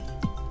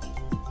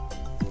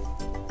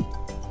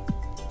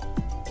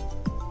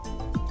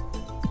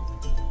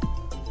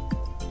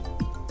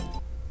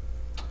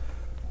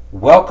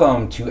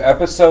Welcome to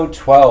episode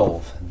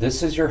 12.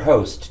 This is your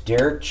host,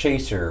 Derek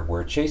Chaser,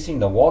 where chasing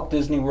the Walt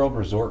Disney World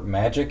Resort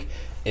magic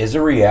is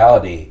a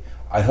reality.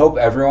 I hope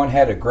everyone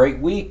had a great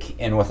week,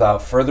 and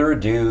without further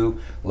ado,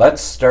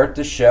 let's start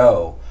the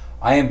show.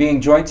 I am being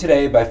joined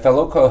today by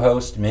fellow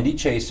co-host Mindy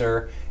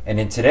Chaser, and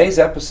in today's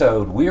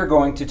episode, we are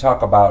going to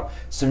talk about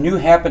some new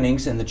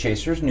happenings in the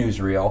Chasers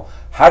newsreel,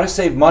 how to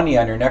save money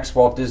on your next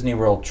Walt Disney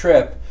World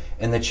trip,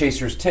 and the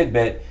Chasers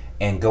tidbit,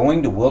 and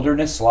going to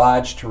Wilderness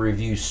Lodge to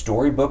review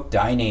storybook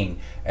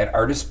dining at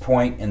Artist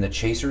Point in the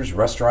Chasers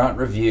Restaurant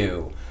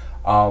Review.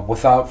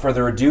 Without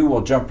further ado, we'll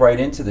jump right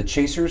into the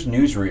Chasers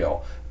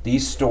newsreel.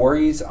 These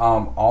stories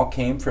all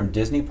came from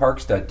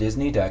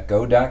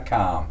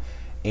disneyparks.disney.go.com,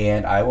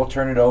 and I will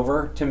turn it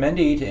over to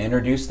Mindy to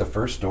introduce the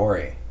first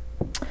story.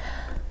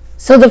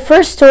 So the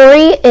first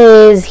story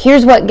is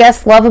Here's What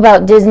Guests Love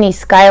About Disney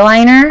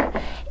Skyliner.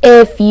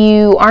 If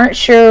you aren't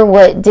sure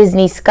what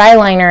Disney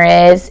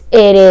Skyliner is,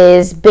 it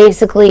is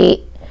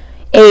basically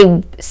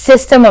a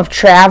system of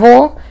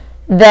travel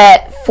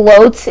that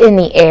floats in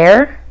the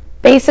air,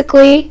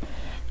 basically.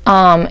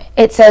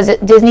 It says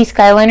Disney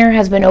Skyliner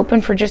has been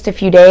open for just a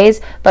few days,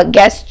 but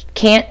guests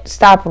can't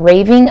stop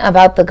raving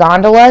about the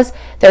gondolas,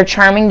 their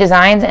charming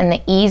designs, and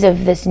the ease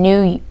of this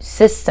new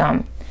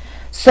system.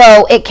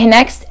 So it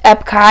connects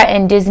Epcot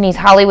and Disney's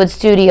Hollywood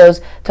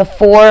Studios to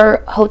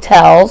 4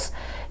 hotels: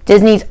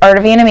 Disney's Art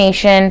of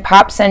Animation,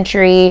 Pop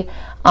Century,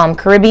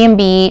 Caribbean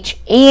Beach,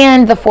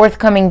 and the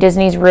forthcoming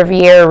Disney's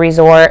Riviera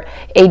Resort,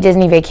 a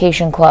Disney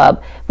Vacation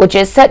Club, which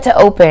is set to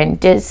open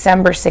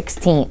December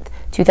 16th,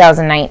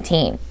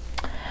 2019.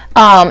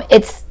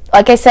 It's,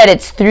 like I said,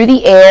 it's through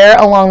the air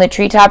along the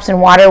treetops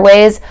and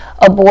waterways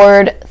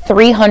aboard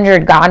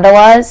 300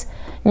 gondolas.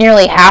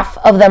 Nearly half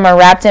of them are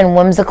wrapped in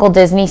whimsical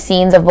Disney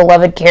scenes of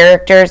beloved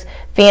characters,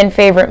 fan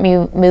favorite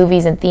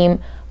movies, and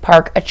theme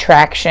park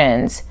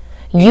attractions.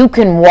 You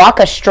can walk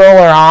a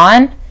stroller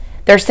on.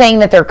 They're saying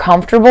that they're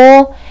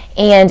comfortable,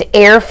 and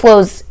air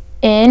flows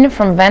in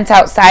from vents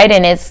outside,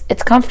 and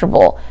it's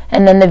comfortable.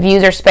 And then the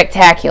views are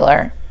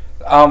spectacular.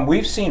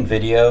 We've seen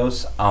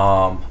videos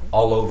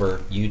all over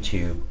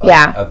YouTube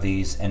of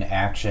these in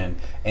action,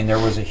 and there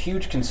was a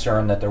huge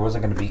concern that there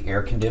wasn't going to be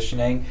air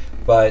conditioning,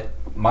 but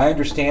my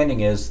understanding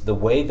is the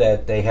way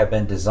that they have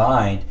been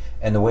designed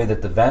and the way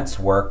that the vents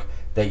work,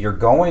 that you're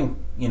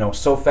going,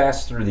 so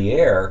fast through the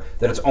air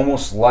that it's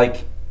almost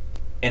like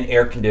an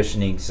air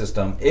conditioning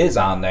system is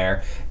on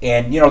there.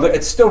 And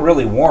it's still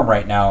really warm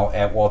right now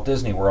at Walt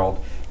Disney World,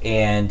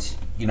 and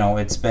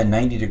it's been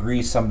 90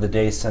 degrees some of the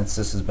days since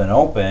this has been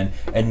open,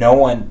 and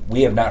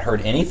we have not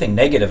heard anything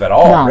negative at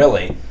all,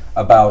 really,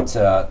 about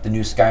the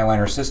new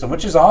Skyliner system,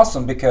 which is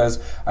awesome, because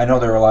I know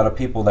there are a lot of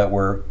people that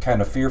were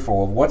kind of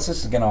fearful of what's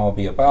this going to all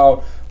be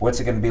about, what's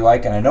it going to be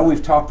like, and I know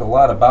we've talked a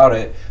lot about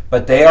it,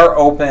 but they are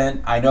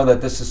open. I know that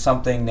this is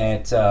something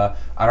that on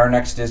our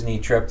next Disney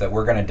trip that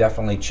we're going to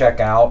definitely check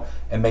out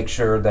and make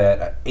sure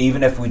that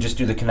even if we just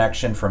do the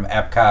connection from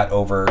Epcot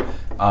over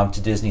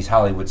to Disney's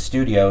Hollywood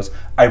Studios,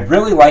 I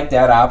really like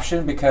that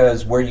option,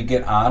 because where you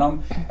get on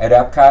them at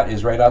Epcot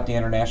is right out the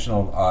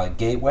International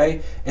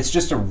Gateway. It's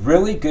just a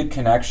really good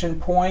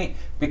connection point,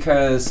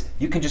 because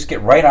you can just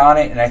get right on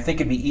it, and I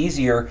think it'd be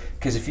easier,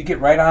 because if you get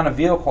right on a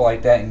vehicle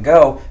like that and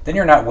go, then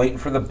you're not waiting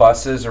for the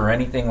buses or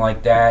anything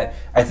like that.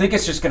 I think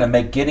it's just going to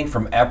make getting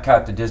from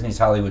Epcot to Disney's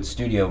Hollywood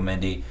Studio,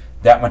 Mindy,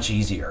 that much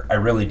easier. I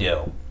really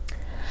do.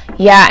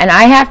 Yeah, and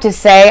I have to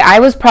say, I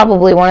was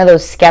probably one of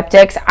those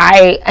skeptics.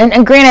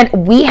 And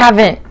granted, we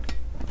haven't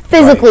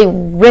physically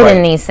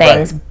ridden these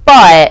things,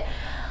 but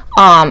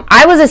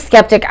I was a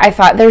skeptic. I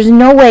thought, there's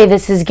no way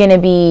this is going to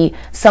be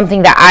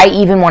something that I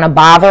even want to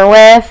bother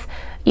with.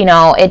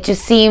 It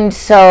just seemed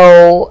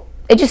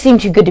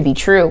too good to be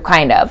true,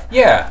 kind of.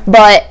 Yeah.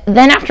 But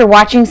then after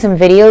watching some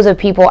videos of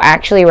people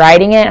actually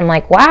riding it, I'm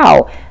like,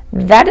 wow,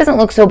 that doesn't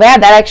look so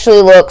bad. That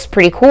actually looks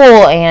pretty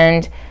cool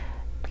and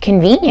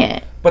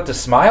convenient. But the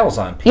smiles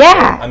on people.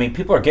 Yeah. I mean,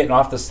 people are getting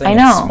off this thing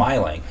and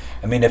smiling.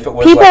 I mean, if it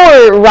was people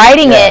were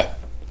riding it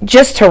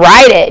just to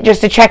ride it, just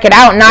to check it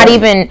out, not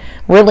even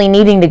really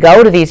needing to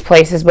go to these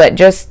places, but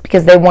just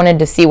because they wanted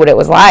to see what it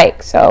was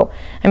like. So,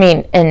 I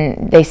mean,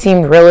 and they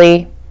seemed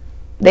really,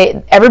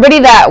 everybody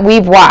that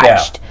we've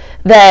watched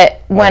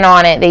that went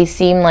on it, they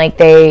seemed like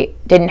they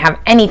didn't have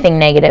anything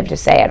negative to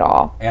say at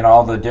all. And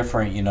all the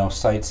different,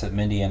 sites that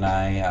Mindy and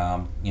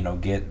I,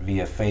 get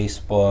via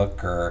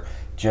Facebook or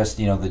just,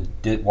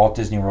 the Walt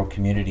Disney World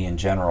community in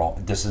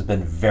general, this has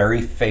been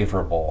very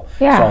favorable.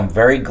 Yeah. So I'm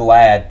very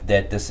glad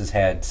that this has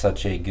had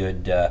such a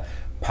good,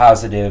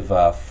 positive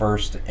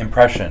first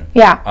impression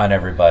on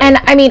everybody. And,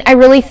 I mean, I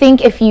really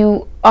think if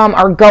you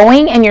are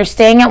going and you're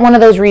staying at one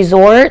of those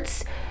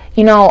resorts,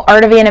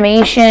 Art of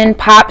Animation,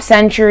 Pop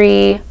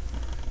Century,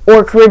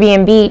 or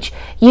Caribbean Beach,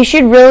 you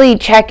should really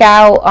check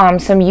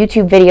out some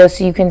YouTube videos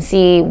so you can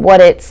see what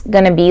it's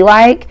going to be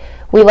like.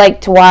 We like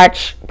to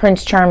watch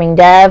Prince Charming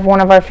Dev,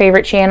 one of our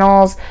favorite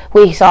channels.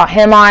 We saw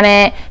him on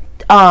it.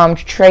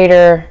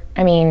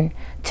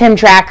 Tim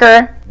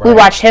Tracker. Right. We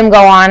watched him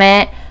go on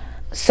it.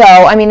 So,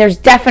 I mean, there's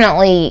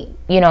definitely,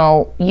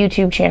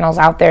 YouTube channels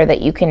out there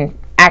that you can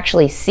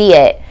actually see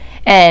it.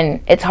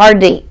 And it's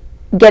hard to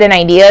get an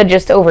idea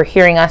just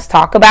overhearing us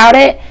talk about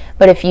it.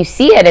 But if you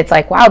see it, it's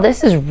like, wow,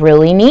 this is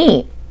really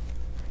neat.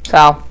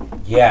 So.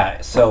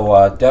 Yeah,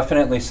 so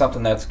definitely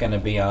something that's going to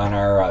be on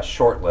our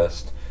short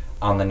list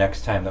on the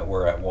next time that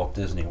we're at Walt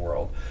Disney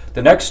World.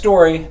 The next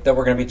story that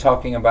we're going to be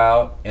talking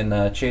about in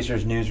the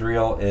Chasers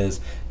newsreel is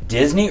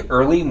Disney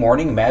Early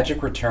Morning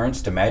Magic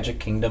returns to Magic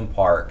Kingdom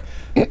Park.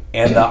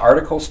 And the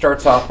article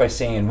starts off by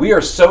saying, we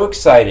are so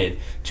excited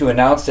to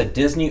announce that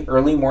Disney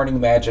Early Morning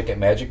Magic at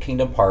Magic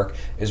Kingdom Park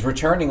is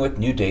returning with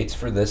new dates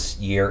for this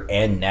year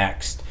and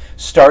next.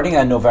 Starting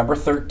on November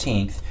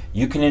 13th,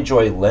 you can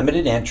enjoy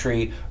limited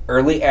entry,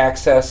 early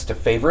access to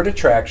favorite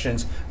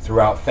attractions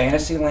throughout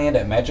Fantasyland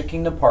at Magic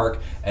Kingdom Park,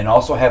 and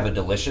also have a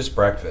delicious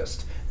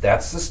breakfast.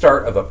 That's the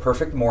start of a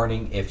perfect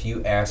morning, if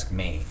you ask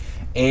me.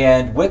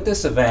 And with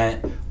this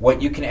event,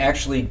 what you can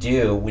actually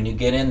do when you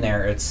get in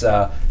there, it's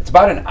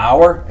about an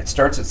hour. It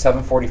starts at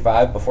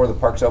 7:45 before the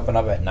parks open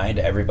up at 9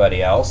 to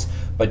everybody else.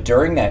 But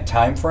during that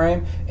time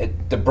frame,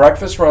 the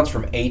breakfast runs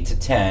from 8 to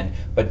 10.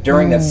 But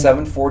during that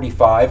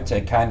 7:45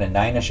 to kind of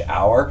 9-ish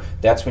hour,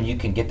 that's when you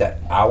can get that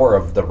hour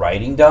of the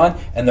riding done.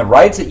 And the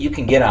rides that you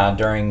can get on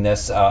during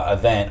this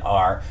event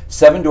are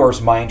Seven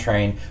Dwarfs Mine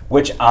Train,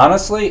 which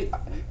honestly,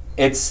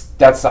 that's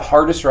the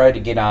hardest ride to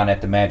get on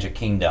at the Magic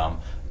Kingdom.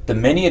 The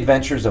Mini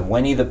Adventures of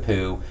Winnie the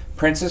Pooh,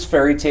 Princess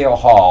Fairy Tale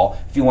Hall,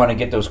 if you want to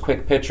get those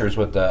quick pictures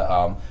with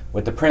the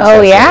princesses.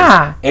 Oh,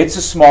 yeah. It's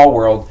a Small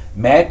World,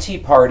 Mad Tea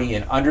Party,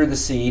 and Under the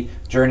Sea,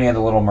 Journey of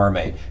the Little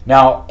Mermaid.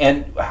 Now,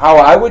 and how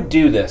I would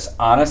do this,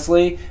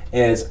 honestly,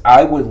 is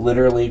I would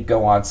literally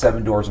go on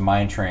Seven Dwarfs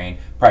Mine Train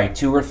probably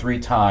 2 or 3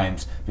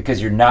 times, because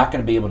you're not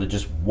going to be able to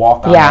just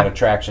walk on that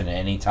attraction at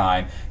any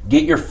time.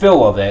 Get your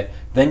fill of it.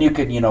 Then you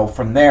could,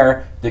 from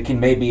there, they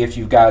can maybe, if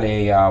you've got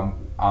a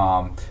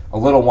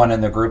little one in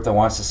the group that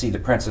wants to see the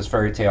Princess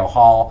Fairy Tale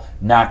Hall,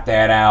 knock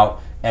that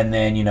out, and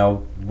then,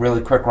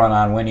 really quick run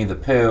on Winnie the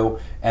Pooh,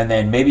 and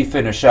then maybe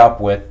finish up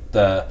with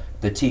the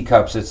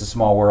Teacups, It's a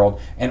Small World.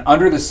 And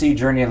Under the Sea,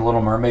 Journey of the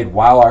Little Mermaid,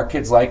 while our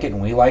kids like it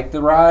and we like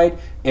the ride,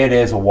 it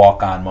is a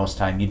walk-on most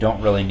time. You don't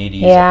really need to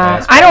use a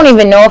fast pass. I don't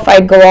even know if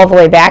I'd go all the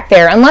way back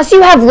there, unless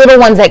you have little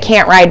ones that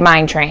can't ride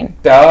Mine Train.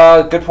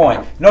 Good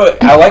point. No,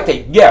 I like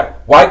that. Yeah,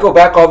 why go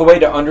back all the way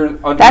to Under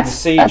the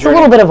Sea? That's Journey?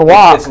 A little bit of a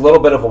walk. It's a little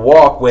bit of a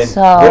walk when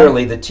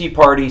literally the Tea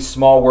Party,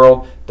 Small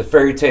World, the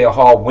Fairy Tale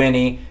Hall,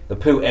 Winnie the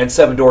Pooh, and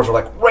Seven Dwarfs are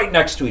like right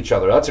next to each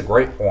other. That's a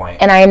great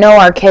point. And I know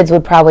our kids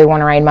would probably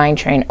want to ride Mine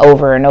Train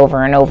over and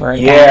over and over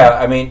again. Yeah,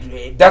 I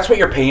mean, that's what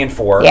you're paying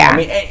for. Yeah. I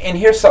mean, and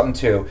here's something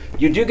too.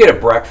 You do get a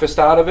breakfast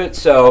out of it,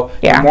 so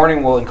the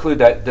morning will include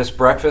this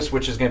breakfast,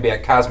 which is going to be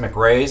at Cosmic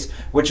Rays,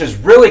 which is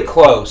really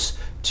close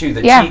to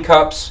the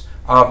Teacups.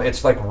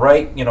 It's like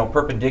right,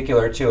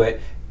 perpendicular to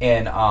it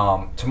in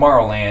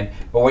Tomorrowland.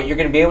 But what you're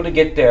going to be able to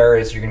get there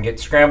is you're going to get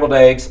scrambled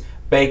eggs,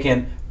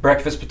 bacon,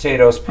 breakfast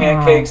potatoes,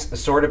 pancakes,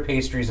 assorted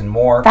pastries, and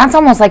more. That's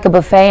almost like a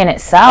buffet in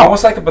itself.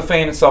 Almost like a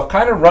buffet in itself.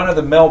 Kind of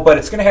run-of-the-mill, but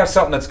it's going to have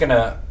something that's going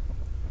to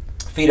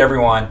feed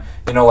everyone.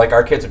 Like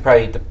our kids would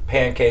probably eat the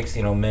pancakes,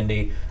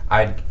 Mindy.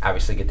 I'd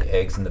obviously get the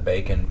eggs and the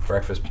bacon,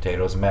 breakfast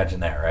potatoes. Imagine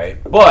that, right?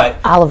 But,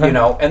 Oliver.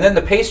 And then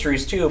the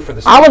pastries, too, for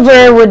the...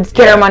 Oliver would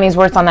get our money's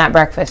worth on that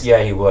breakfast.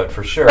 Yeah, he would,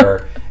 for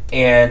sure.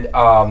 And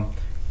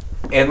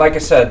like I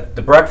said,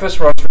 the breakfast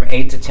runs from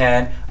 8 to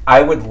 10.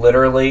 I would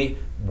literally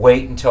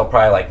wait until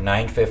probably like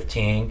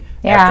 9:15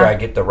 after I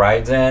get the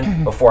rides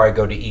in before I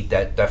go to eat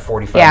that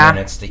 45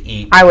 minutes to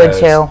eat. I would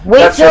too.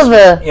 Wait till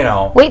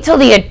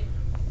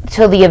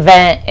the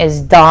event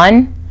is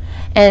done.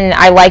 And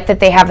I like that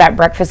they have that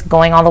breakfast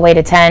going all the way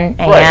to 10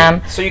 a.m.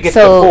 Right. So you get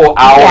the full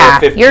hour,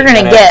 15 you're going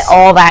to get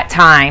all that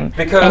time.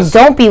 And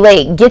don't be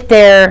late. Get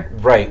there.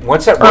 Right.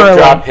 Once that rope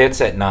drop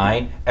hits at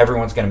 9,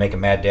 everyone's going to make a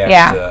mad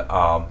dash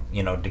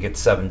to get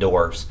Seven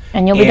Dwarfs.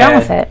 And you'll be done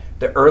with it.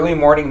 The Early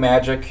Morning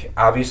Magic,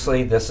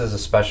 obviously, this is a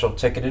special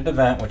ticketed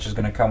event, which is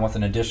going to come with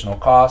an additional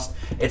cost.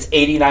 It's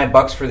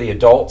 $89 for the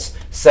adults,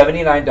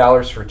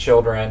 $79 for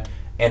children,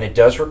 and it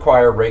does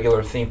require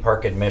regular theme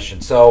park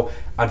admission. So,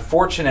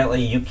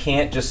 unfortunately, you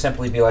can't just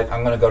simply be like,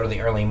 I'm going to go to the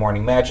Early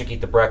Morning Magic,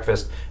 eat the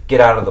breakfast, get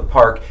out of the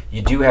park.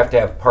 You do have to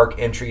have park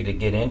entry to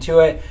get into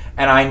it.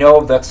 And I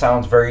know that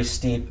sounds very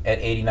steep at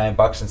 $89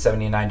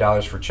 and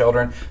 $79 for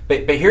children.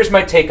 But here's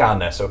my take on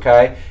this,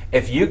 okay?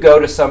 If you go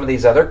to some of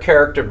these other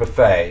character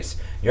buffets,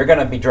 you're going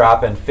to be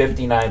dropping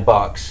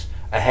 $59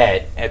 a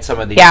head at some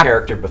of these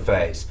character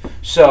buffets.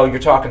 So you're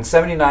talking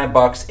 $79,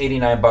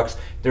 $89.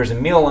 There's a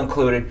meal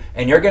included,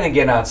 and you're going to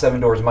get on Seven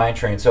Dwarfs Mine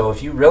Train. So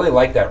if you really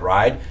like that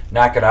ride,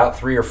 knock it out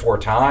 3 or 4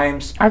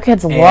 times. Our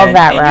kids love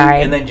that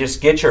ride. And then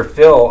just get your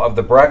fill of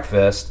the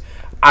breakfast.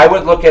 I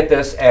would look at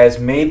this as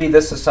maybe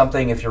this is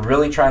something, if you're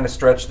really trying to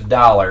stretch the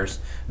dollars,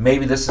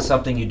 maybe this is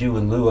something you do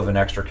in lieu of an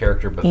extra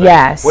character buffet.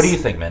 Yes. What do you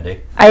think,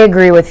 Mindy? I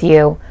agree with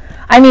you.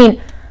 I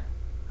mean,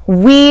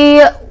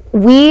 we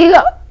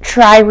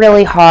try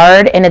really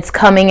hard, and it's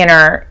coming in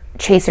our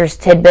Chasers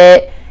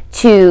tidbit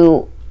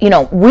to,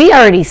 we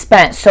already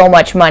spent so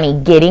much money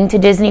getting to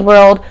Disney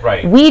World.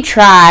 Right. We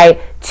try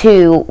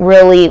to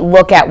really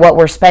look at what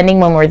we're spending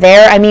when we're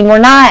there. I mean, we're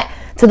not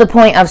to the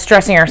point of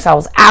stressing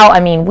ourselves out. I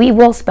mean, we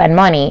will spend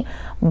money,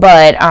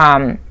 but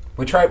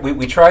we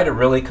try to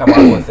really come up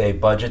with a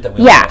budget that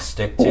we want to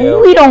stick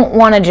to. We don't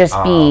want to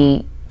just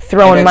be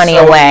throwing money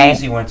away. It's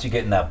so easy once you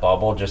get in that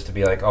bubble just to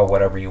be like, oh,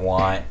 whatever you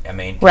want. I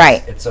mean,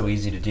 right. It's so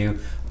easy to do.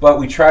 But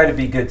we try to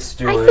be good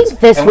stewards. I think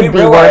this would be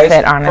worth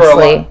it,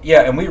 honestly.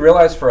 And we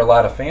realize for a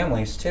lot of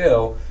families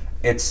too,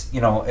 it's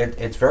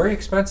it's very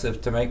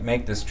expensive to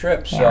make this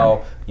trip.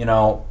 Yeah.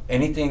 So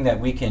anything that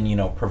we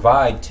can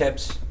provide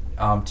tips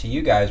to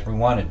you guys, we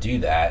want to do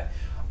that.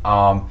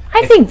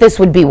 I think this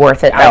would be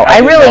worth it, though. I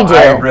really do.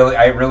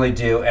 I really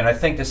do, and I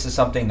think this is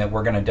something that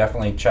we're going to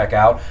definitely check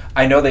out.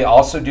 I know they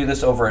also do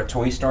this over at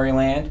Toy Story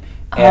Land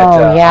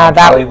at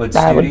Hollywood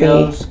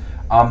Studios.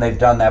 They've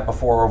done that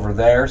before over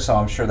there, so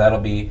I'm sure there'll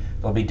be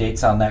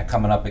dates on that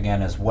coming up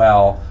again as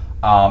well.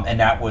 And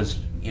that was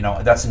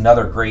that's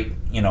another great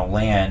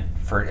land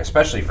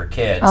especially for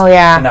kids. Oh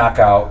yeah. To knock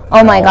out.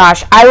 Oh my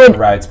gosh, I would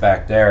rides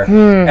back there,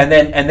 and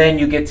then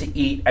you get to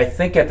eat. I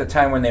think at the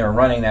time when they were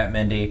running that,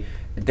 Mindy,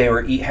 they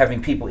were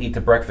having people eat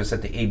the breakfast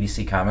at the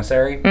ABC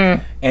commissary,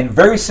 and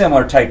very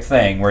similar type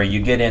thing where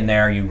you get in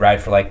there, you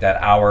ride for like that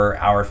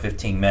hour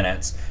 15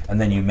 minutes, and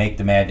then you make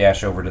the mad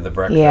dash over to the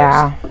breakfast.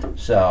 Yeah.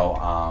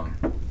 So,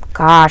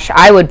 gosh,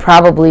 I would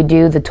probably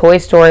do the Toy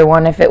Story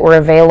one if it were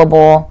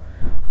available.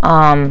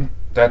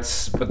 That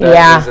is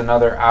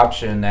another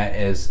option that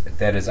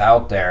is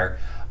out there.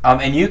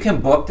 And you can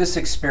book this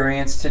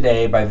experience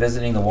today by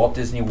visiting the Walt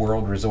Disney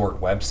World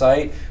Resort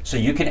website. So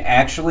you can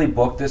actually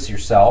book this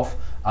yourself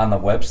on the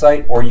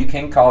website, or you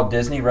can call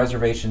Disney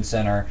Reservation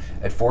Center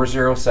at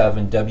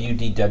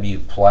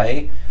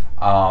 407-WDW-PLAY.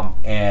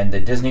 And the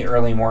Disney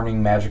Early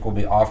Morning Magic will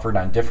be offered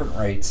on different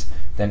rates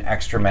than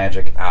Extra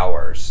Magic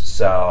hours.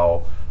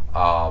 So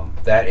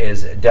that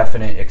is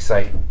definitely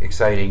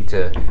exciting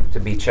to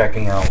be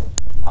checking out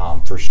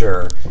for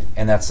sure.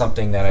 And that's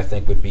something that I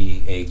think would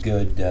be a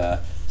good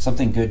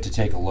something good to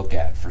take a look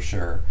at for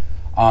sure.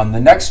 The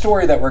next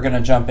story that we're going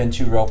to jump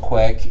into real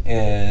quick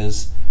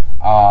is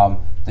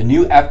the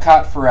new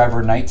Epcot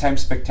Forever Nighttime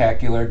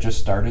Spectacular just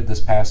started this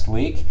past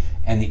week,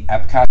 and the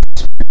Epcot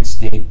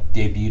Experience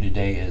debuted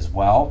today as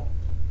well.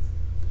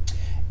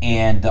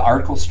 And the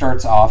article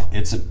starts off,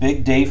 it's a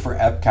big day for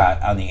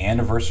Epcot on the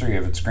anniversary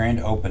of its grand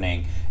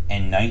opening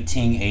in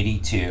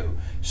 1982.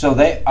 So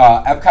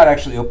Epcot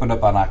actually opened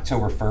up on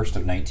October 1st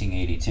of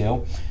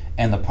 1982,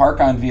 and the park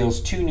unveils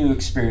 2 new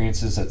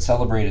experiences that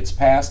celebrate its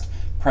past,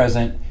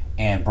 present,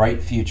 and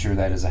bright future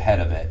that is ahead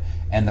of it.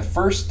 And the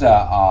first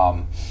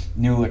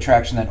new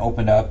attraction that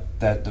opened up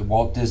that the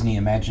Walt Disney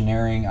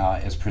Imagineering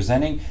is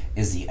presenting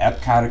is the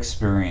Epcot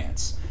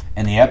Experience.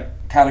 And the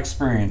Epcot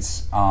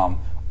Experience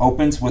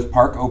opens with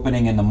park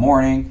opening in the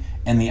morning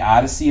in the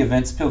Odyssey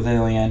Events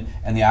Pavilion.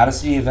 And the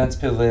Odyssey Events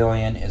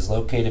Pavilion is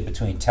located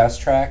between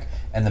Test Track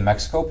and the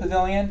Mexico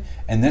Pavilion.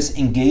 And this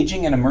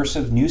engaging and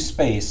immersive new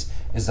space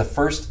is the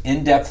first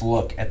in-depth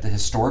look at the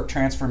historic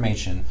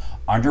transformation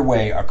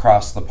underway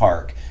across the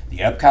park. The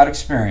Epcot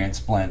Experience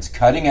blends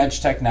cutting-edge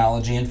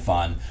technology and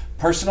fun,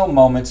 personal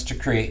moments to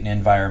create an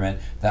environment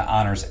that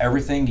honors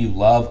everything you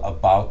love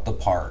about the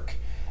park.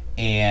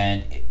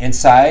 And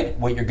inside,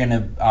 what you're going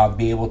to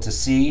be able to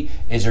see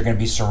is you're going to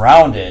be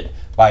surrounded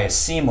by a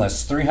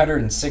seamless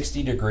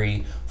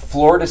 360-degree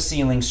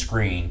floor-to-ceiling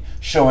screen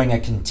showing a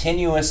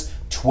continuous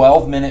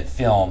 12-minute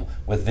film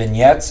with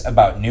vignettes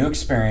about new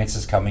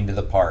experiences coming to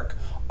the park.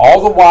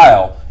 All the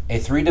while, a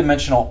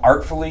 3-dimensional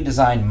artfully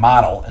designed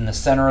model in the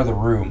center of the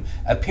room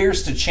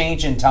appears to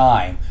change in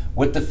time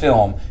with the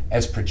film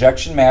as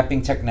projection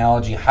mapping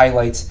technology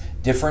highlights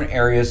different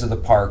areas of the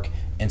park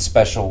in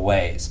special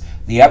ways.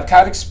 The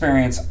Epcot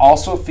Experience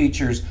also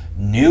features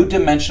new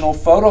dimensional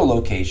photo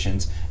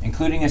locations,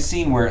 including a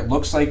scene where it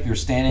looks like you're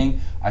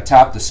standing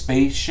atop the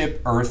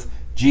Spaceship Earth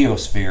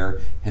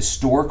geosphere,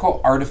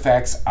 historical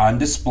artifacts on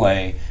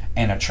display,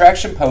 and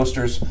attraction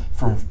posters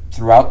from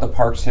throughout the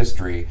park's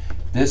history.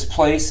 This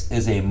place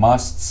is a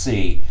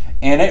must-see,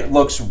 and it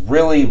looks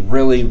really,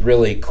 really,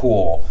 really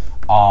cool.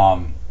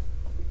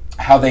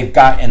 How they've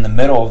got in the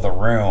middle of the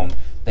room,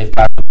 they've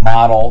got a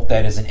model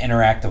that is an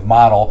interactive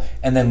model,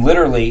 and then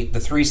literally the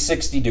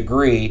 360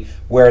 degree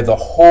where the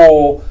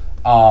whole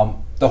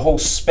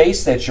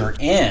space that you're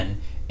in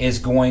is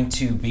going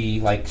to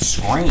be like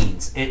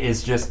screens. It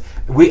is just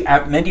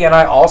Mindy and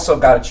I also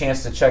got a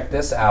chance to check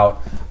this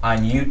out on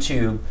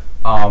YouTube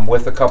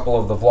with a couple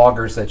of the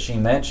vloggers that she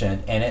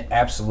mentioned, and it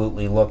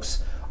absolutely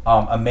looks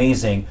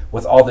amazing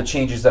with all the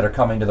changes that are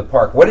coming to the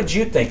park. What did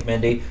you think,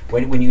 Mindy,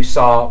 when you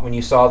saw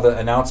the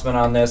announcement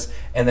on this,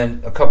 and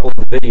then a couple of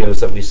videos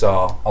that we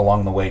saw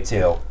along the way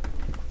too?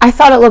 I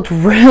thought it looked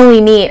really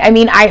neat. I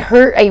mean, I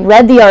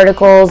read the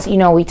articles,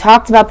 we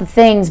talked about the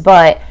things,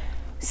 but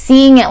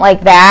seeing it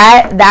like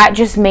that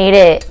just made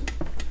it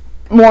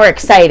more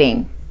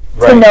exciting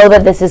to know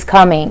that this is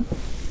coming.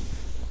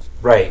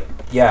 Right.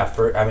 Yeah,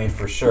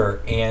 for sure.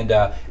 And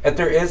if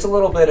there is a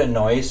little bit of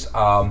noise,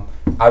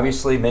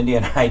 obviously Mindy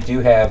and I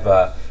do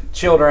have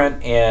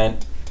children,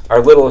 and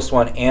our littlest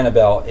one,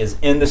 Annabelle, is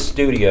in the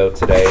studio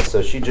today,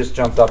 so she just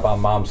jumped up on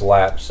Mom's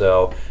lap.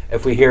 So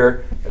if we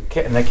hear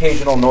an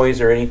occasional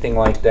noise or anything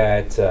like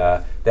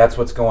that, that's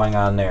what's going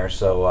on there.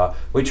 So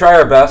we try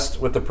our best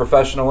with the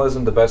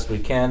professionalism, the best we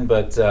can,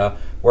 but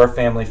we're a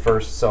family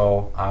first,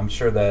 so I'm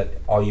sure that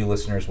all you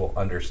listeners will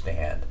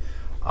understand.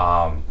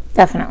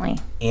 Definitely.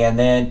 And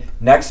then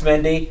next,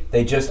 Mindy,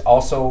 they just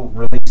also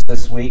released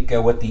this week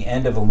with the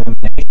end of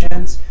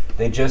Illuminations.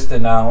 They just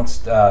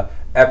announced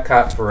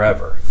Epcot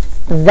Forever.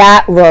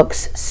 That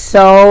looks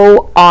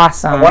so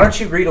awesome. Why don't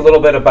you read a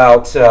little bit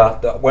about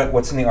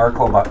what's in the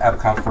article about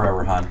Epcot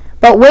Forever, hon?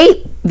 But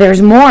wait,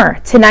 there's more.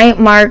 Tonight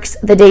marks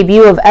the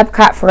debut of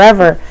Epcot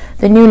Forever,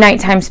 the new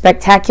nighttime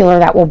spectacular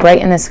that will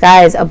brighten the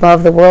skies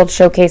above the World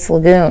Showcase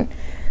Lagoon.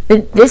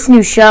 This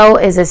new show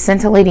is a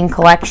scintillating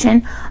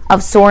collection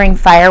of soaring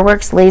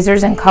fireworks,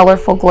 lasers, and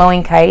colorful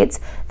glowing kites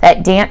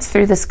that dance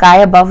through the sky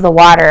above the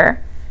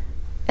water.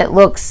 It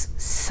looks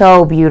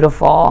so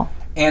beautiful.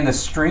 And the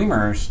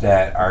streamers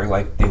that are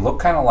like, they look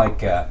kind of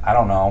like, I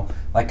don't know,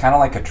 like kind of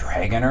like a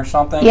dragon or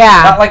something.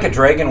 Yeah. Not like a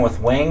dragon with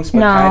wings,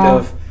 but kind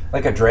of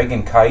like a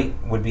dragon kite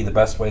would be the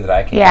best way that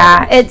I can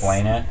kind of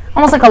explain it.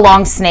 Almost like a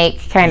long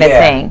snake kind of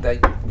thing.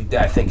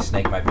 I think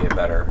snake might be a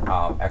better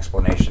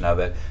explanation of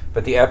it.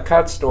 But the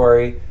Epcot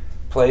story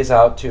plays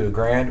out to a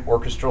grand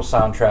orchestral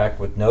soundtrack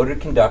with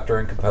noted conductor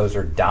and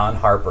composer Don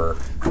Harper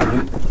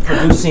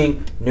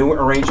producing new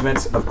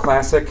arrangements of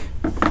classic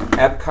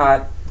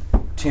Epcot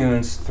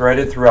tunes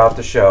threaded throughout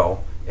the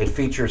show. It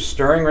features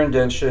stirring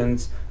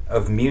renditions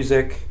of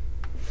music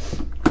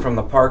from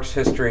the park's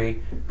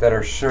history that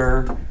are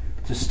sure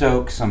to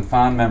stoke some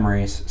fond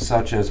memories,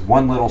 such as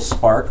One Little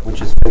Spark,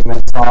 which is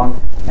Figment's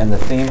song, and the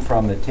theme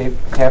from the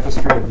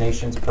Tapestry of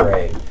Nations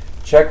Parade.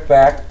 Check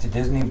back to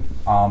Disney,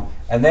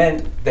 and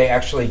then they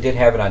actually did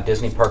have it on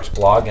Disney Parks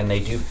blog, and they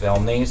do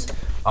film these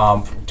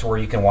to where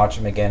you can watch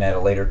them again at a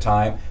later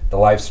time. The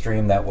live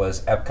stream that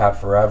was Epcot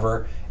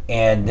Forever.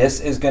 And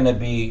this is going to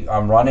be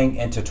running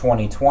into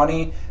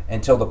 2020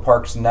 until the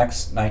park's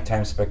next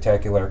nighttime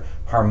spectacular,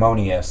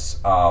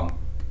 Harmonious,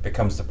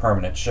 becomes the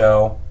permanent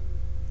show.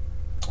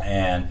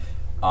 And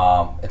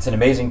it's an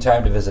amazing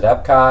time to visit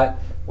Epcot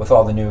with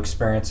all the new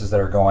experiences that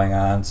are going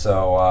on.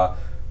 So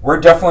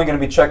we're definitely going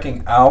to be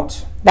checking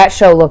out. That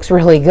show looks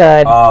really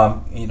good.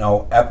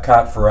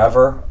 Epcot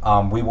Forever.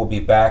 We will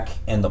be back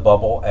in the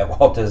bubble at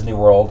Walt Disney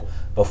World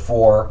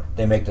before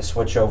they make the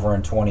switch over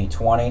in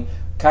 2020.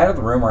 Kind of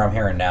the rumor I'm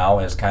hearing now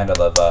is kind of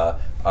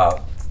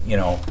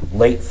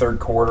late third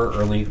quarter,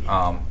 early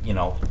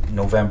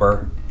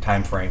November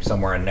time frame,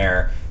 somewhere in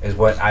there is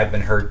what I've been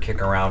heard kick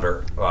around,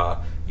 or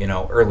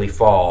early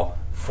fall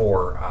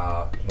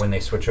for when they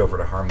switch over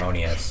to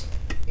Harmonious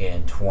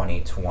in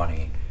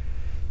 2020.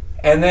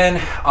 And then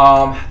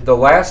the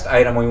last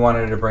item we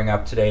wanted to bring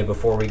up today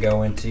before we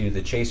go into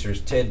the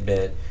Chasers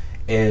Tidbit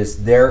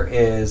is there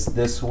is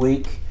this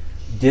week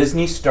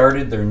Disney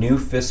started their new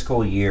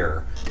fiscal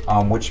year,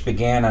 which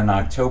began on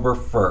October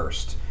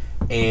 1st.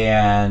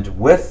 And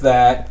with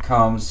that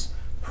comes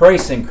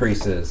price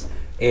increases.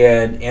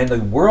 And in the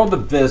world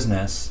of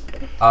business,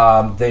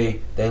 they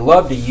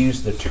love to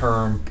use the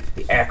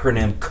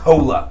acronym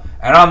COLA.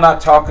 And I'm not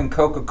talking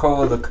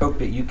Coca-Cola, the Coke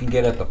that you can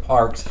get at the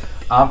parks.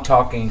 I'm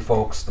talking,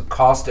 folks, the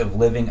cost of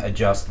living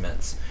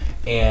adjustments.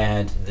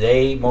 And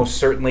they most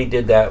certainly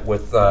did that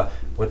with the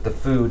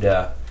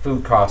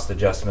food cost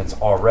adjustments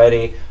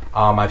already.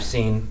 I've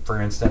seen,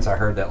 for instance, I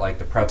heard that like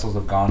the pretzels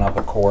have gone up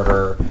a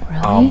quarter,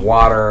 really?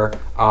 Water,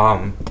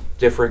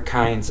 different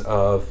kinds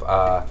of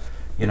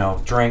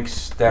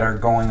drinks that are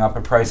going up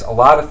in price. A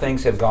lot of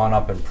things have gone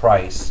up in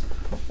price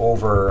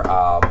over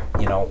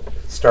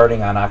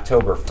starting on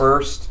October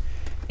 1st,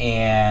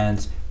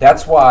 and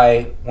that's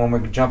why when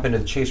we jump into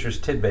the Chasers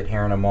Tidbit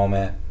here in a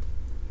moment,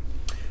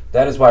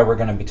 that is why we're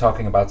going to be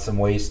talking about some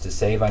ways to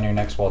save on your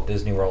next Walt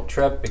Disney World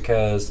trip,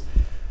 because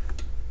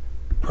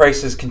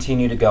prices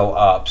continue to go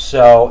up.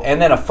 So,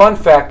 and then a fun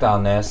fact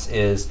on this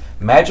is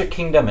Magic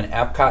Kingdom and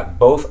Epcot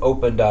both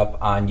opened up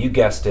on, you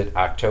guessed it,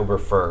 October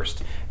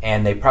 1st.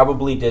 And they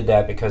probably did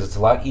that because it's a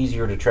lot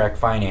easier to track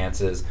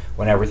finances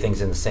when everything's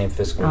in the same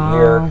fiscal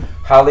year.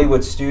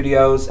 Hollywood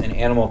Studios and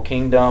Animal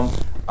Kingdom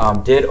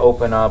did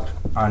open up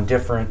on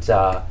different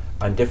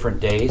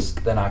days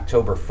than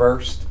October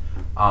 1st.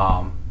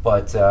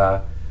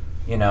 But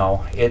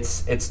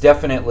it's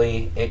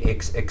definitely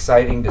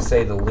exciting to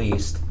say the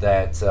least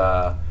that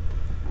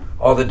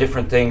all the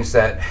different things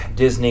that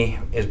Disney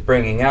is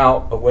bringing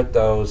out, but with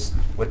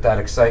that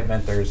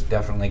excitement, there's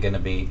definitely going to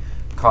be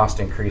cost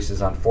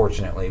increases,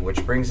 unfortunately,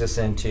 which brings us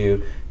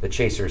into the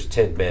Chasers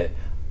Tidbit,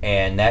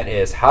 and that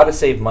is how to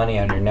save money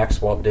on your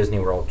next Walt Disney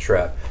World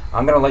trip.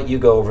 I'm going to let you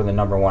go over the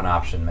number one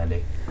option,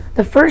 Mindy.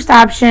 The first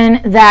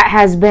option that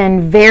has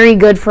been very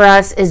good for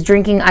us is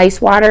drinking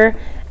ice water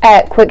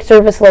at quick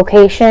service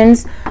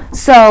locations.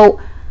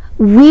 So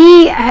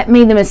we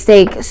made the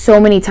mistake so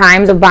many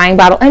times of buying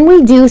bottled, and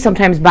we do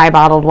sometimes buy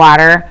bottled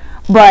water,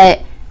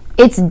 but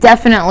it's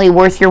definitely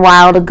worth your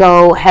while to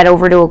go head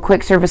over to a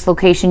quick service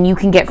location. You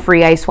can get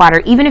free ice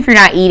water. Even if you're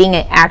not eating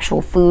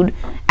actual food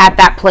at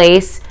that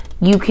place,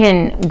 you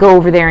can go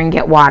over there and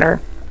get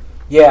water.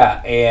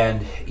 Yeah,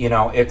 and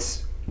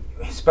it's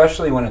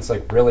especially when it's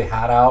like really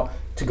hot out,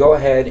 to go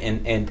ahead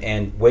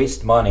and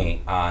waste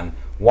money on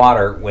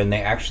water when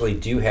they actually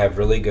do have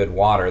really good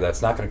water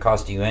that's not going to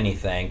cost you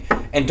anything.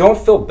 And don't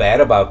feel bad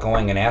about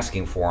going and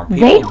asking for them.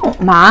 They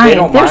don't mind.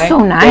 They're so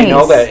nice. They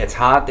know that it's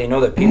hot. They know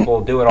that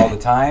people do it all the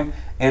time.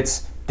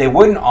 They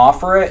wouldn't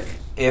offer it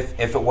if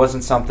it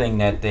wasn't something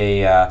that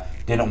they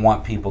didn't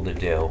want people to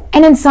do.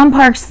 And in some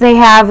parks, they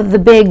have the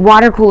big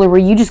water cooler where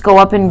you just go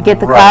up and get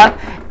the cup.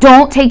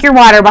 Don't take your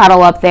water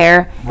bottle up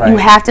there. Right. You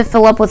have to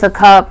fill up with a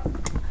cup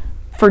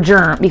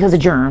because of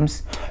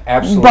germs.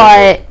 Absolutely.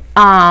 But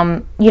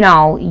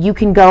you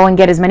can go and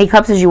get as many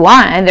cups as you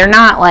want, and they're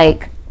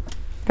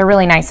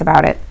really nice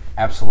about it.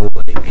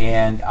 Absolutely.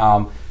 And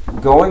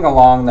going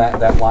along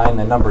that line,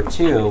 the number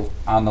 2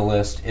 on the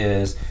list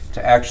is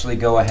to actually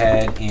go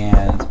ahead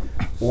and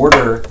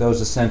order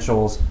those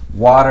essentials: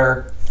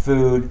 water,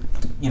 food,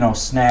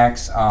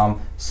 snacks,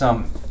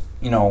 some,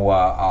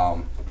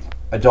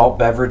 adult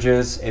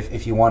beverages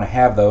if you want to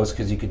have those,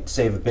 because you could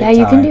save a big time. Yeah,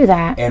 you can do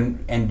that.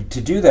 And to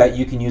do that,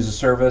 you can use a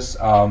service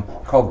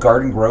called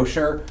Garden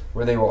Grocer,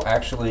 where they will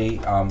actually,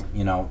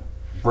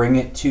 bring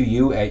it to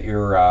you at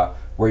your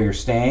where you're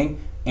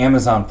staying.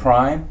 Amazon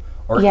Prime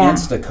or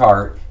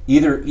Instacart.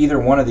 Either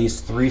one of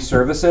these 3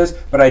 services.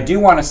 But I do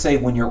want to say,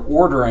 when you're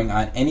ordering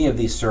on any of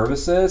these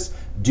services,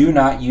 do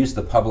not use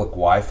the public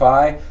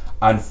Wi-Fi.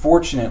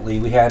 Unfortunately,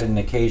 we had an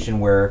occasion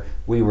where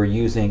we were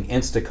using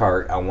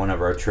Instacart on one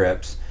of our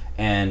trips,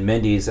 and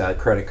Mindy's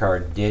credit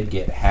card did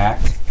get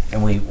hacked,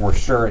 and we were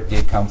sure it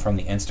did come from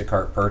the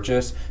Instacart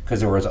purchase, because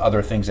there was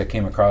other things that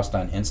came across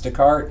on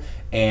Instacart.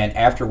 And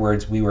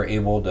afterwards, we were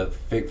able to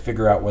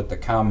figure out what the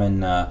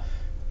common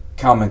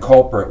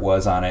culprit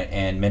was on it,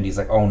 and Mindy's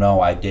like, "Oh no,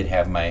 I did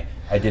have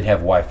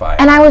Wi-Fi."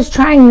 And I was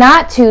trying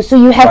not to, so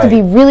you have to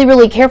be really,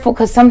 really careful,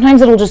 because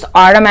sometimes it'll just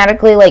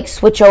automatically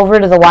switch over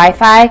to the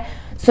Wi-Fi.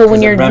 So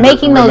when you're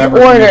making those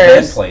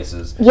orders,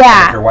 places, if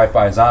your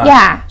Wi-Fi is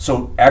on,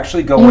 so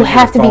actually go. You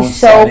have to be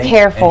so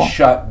careful and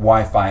shut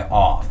Wi-Fi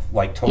off,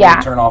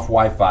 totally turn off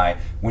Wi-Fi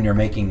when you're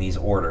making these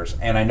orders.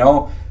 And I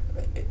know,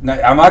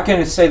 I'm not going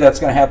to say that's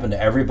going to happen to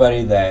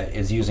everybody that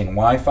is using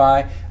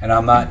Wi-Fi, and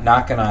I'm not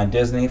knocking on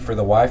Disney for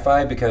the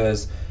Wi-Fi,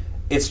 because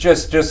it's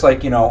just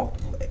like,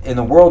 in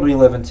the world we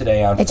live in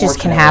today, unfortunately, it just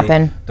can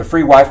happen. The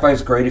free Wi-Fi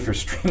is great if you're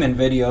streaming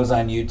videos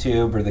on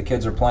YouTube or the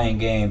kids are playing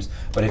games,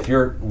 but if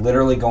you're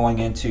literally going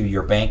into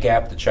your bank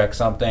app to check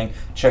something,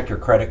 check your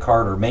credit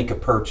card, or make a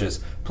purchase,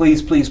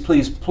 please, please,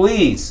 please,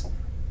 please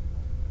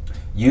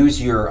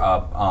use your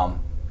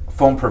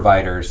phone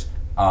provider's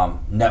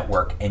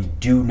network, and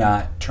do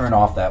not turn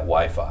off that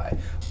Wi-Fi.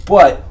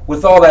 But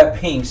with all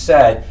that being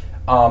said,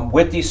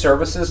 with these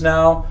services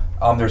now,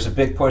 there's a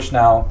big push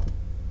now.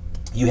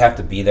 You have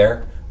to be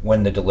there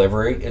when the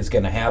delivery is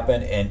going to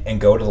happen, and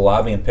go to the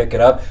lobby and pick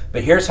it up.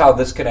 But here's how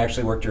this can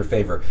actually work to your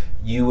favor.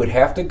 You would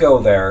have to go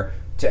there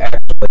to actually,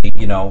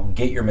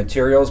 get your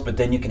materials, but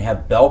then you can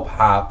have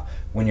Bellpop,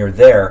 when you're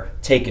there,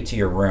 take it to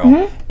your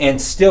room.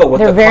 And still,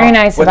 with they're very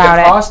nice about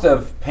it. The cost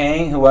of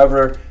paying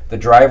whoever the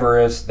driver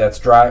is that's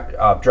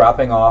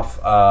dropping off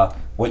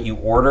what you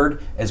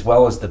ordered, as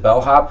well as the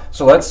bellhop.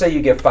 So let's say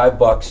you get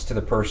 $5 to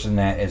the person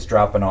that is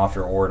dropping off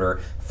your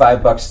order,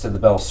 $5 to the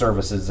Bell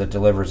Services that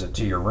delivers it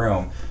to your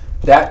room.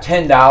 That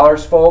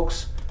 $10,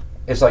 folks,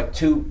 is like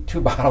two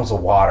bottles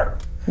of water.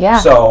 Yeah,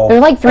 so they're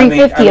like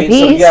 $3.50 a piece.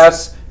 So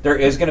yes, there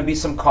is going to be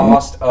some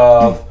cost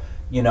of,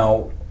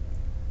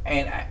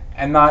 and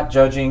I'm not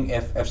judging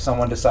if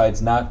someone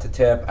decides not to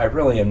tip. I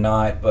really am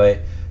not,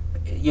 but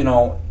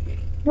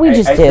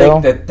I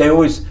think that they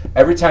always,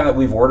 every time that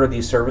we've ordered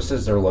these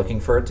services, they're looking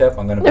for a tip.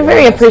 They're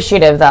very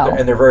appreciative, though,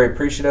 and they're very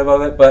appreciative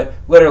of it. But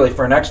literally,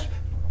 for an extra,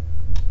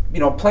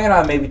 plan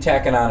on maybe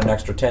tacking on an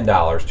extra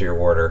 $10 to your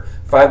order.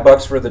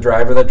 $5 for the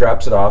driver that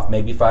drops it off.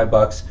 Maybe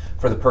 $5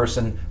 for the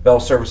person,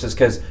 Bell Services,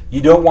 because you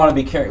don't want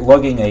to be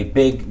lugging a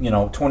big,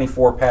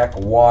 24-pack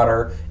of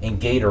water and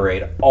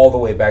Gatorade all the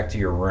way back to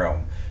your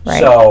room. Right.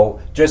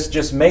 So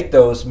just make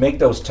those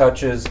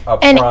touches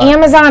up front. And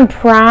Amazon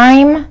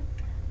Prime,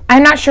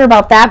 I'm not sure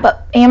about that,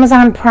 but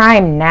Amazon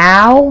Prime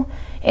Now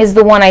is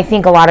the one I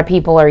think a lot of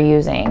people are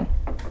using.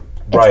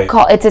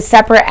 It's a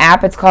separate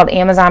app. It's called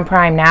Amazon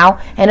Prime Now,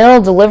 and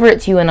it'll deliver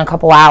it to you in a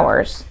couple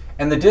hours.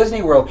 And the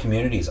Disney World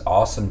community is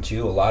awesome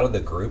too. A lot of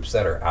the groups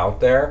that are out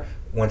there,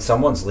 when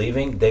someone's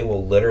leaving, they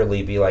will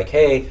literally be like,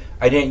 "Hey,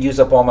 I didn't use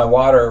up all my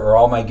water or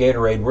all my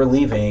Gatorade. We're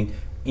leaving.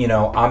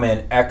 I'm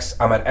at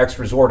X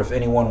resort. If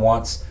anyone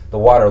wants the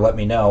water, let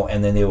me know."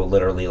 And then they will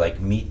literally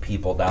meet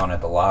people down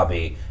at the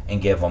lobby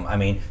and give them. I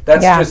mean,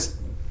 that's just,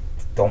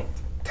 don't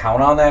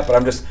count on that,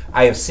 but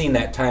I have seen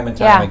that time and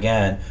time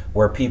again,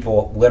 where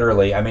people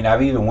literally,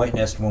 I've even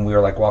witnessed when we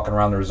were walking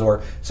around the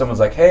resort, someone's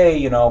like,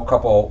 "Hey, a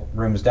couple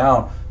rooms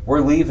down, we're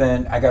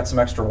leaving, I got some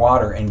extra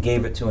water," and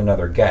gave it to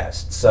another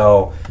guest.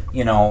 So,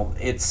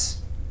 it's,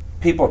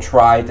 people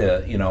try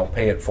to,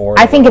 pay it forward.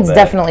 I think it's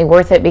definitely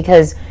worth it,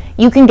 because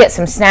you can get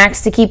some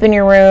snacks to keep in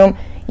your room.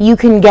 you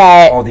can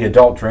get the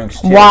adult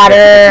drinks too. Water.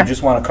 If you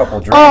just want a couple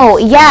drinks. Oh,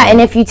 yeah, and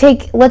if you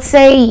take, let's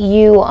say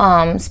you,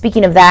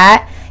 speaking of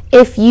that,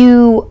 if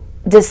you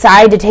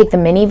decide to take the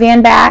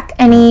minivan back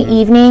any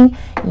evening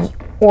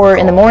or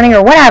in the morning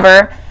or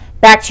whatever,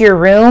 back to your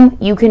room,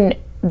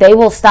 they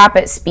will stop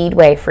at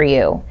Speedway for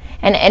you.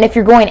 And if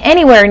you're going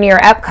anywhere near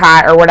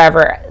Epcot or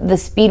whatever, the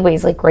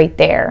Speedway's like right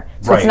there.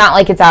 So it's not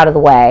like it's out of the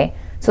way.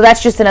 So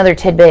that's just another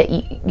tidbit.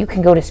 You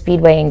can go to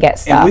Speedway and get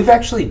stuff. And we've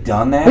actually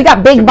done that. We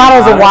got big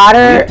bottles of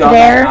water We've done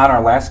there. that on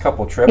our last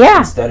couple trips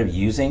instead of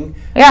using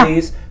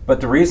these. But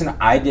the reason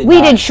I did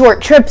We did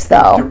short trips,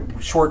 though.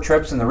 Short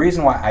trips, and the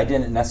reason why I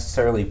didn't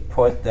necessarily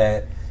put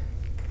that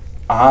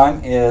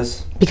on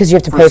is because you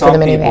have to pay for the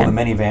minivan. People,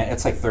 the minivan,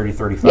 it's like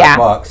 $30-$35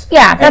 bucks.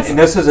 Yeah, and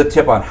this is a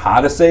tip on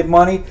how to save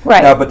money.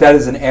 Right. But that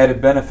is an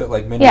added benefit,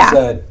 like Mindy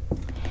said.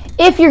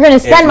 If you're going to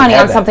spend money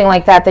on something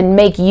like that, then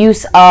make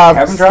use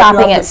of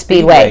stopping at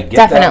Speedway. Get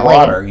Definitely.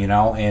 That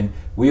water, and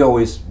we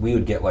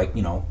would get like,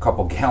 a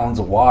couple gallons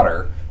of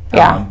water,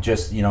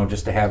 just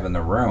to have in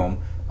the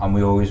room.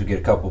 We always would get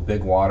a couple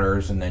big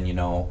waters, and then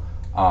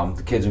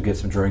the kids would get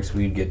some drinks,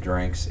 we'd get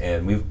drinks,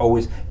 and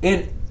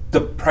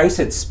the price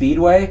at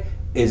Speedway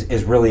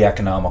is really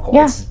economical.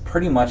 Yeah. It's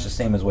pretty much the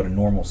same as what a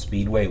normal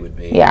Speedway would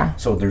be. Yeah.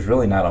 So there's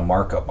really not a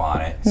markup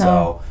on it. No.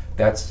 So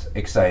that's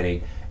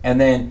exciting. And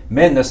then,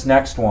 Min, this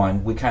next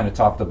one we kind of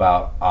talked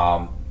about,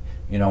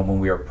 when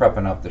we were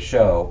prepping up the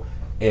show,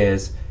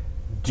 is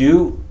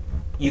you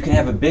can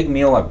have a big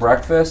meal at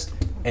breakfast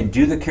and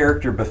do the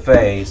character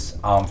buffets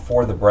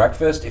for the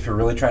breakfast if you're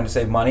really trying to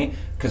save money,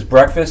 because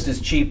breakfast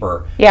is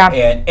cheaper. Yeah.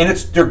 And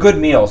they're good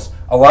meals.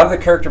 A lot of the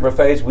character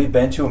buffets, we've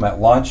been to them at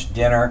lunch,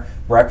 dinner,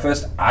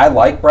 breakfast. I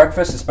like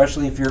breakfast,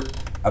 especially if you're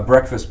a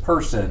breakfast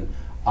person.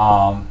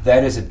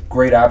 That is a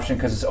great option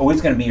because it's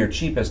always going to be your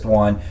cheapest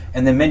one.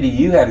 And then, Mindy,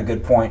 you had a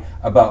good point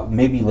about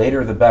maybe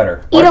later the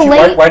better.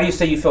 Why do you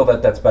say you feel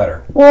that that's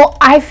better? Well,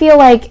 I feel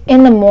like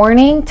in the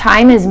morning,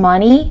 time is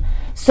money.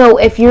 So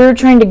if you're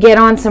trying to get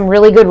on some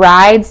really good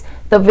rides,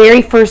 the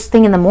very first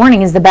thing in the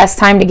morning is the best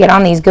time to get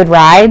on these good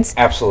rides.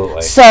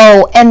 Absolutely.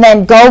 So, and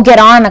then go get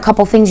on a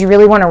couple things you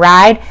really want to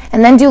ride,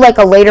 and then do like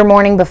a later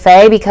morning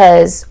buffet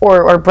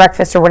or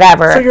breakfast or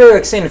whatever. So you're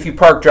like saying if you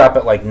park drop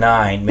at like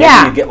 9,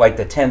 maybe you get like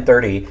the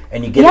 10:30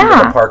 and you get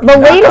into the park and the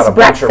knock latest out a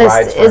bunch of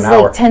rides for is an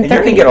hour. like 10:30. And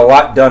you can get a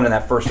lot done in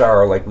that first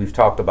hour like we've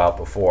talked about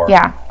before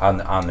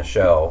on the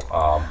show.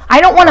 I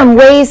don't want to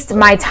waste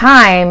my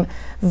time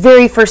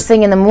very first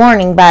thing in the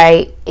morning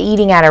by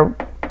eating at a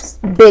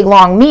big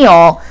long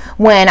meal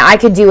when I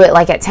could do it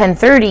like at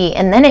 10:30,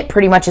 and then it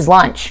pretty much is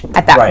lunch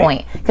at that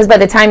point, because by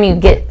the time you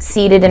get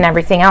seated and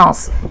everything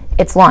else,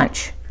 it's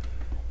lunch.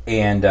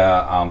 And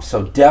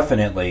so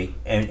definitely,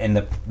 and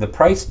the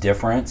price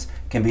difference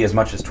can be as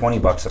much as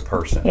 $20 a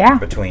person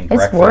between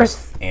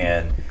breakfast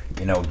and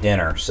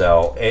dinner.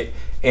 So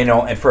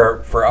and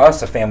for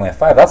us, a family of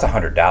 5, that's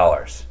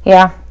 $100.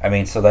 Yeah. I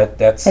mean, so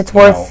that's it's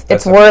worth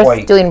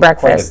doing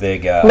breakfast. Quite a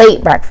big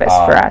late breakfast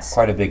for us.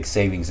 Quite a big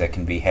savings that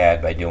can be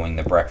had by doing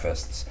the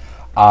breakfasts.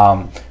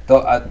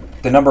 The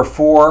number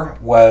 4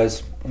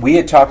 was, we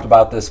had talked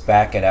about this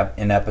back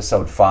in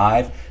episode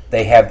 5.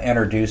 They have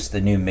introduced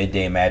the new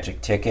Midday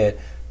Magic ticket,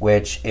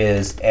 which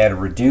is at a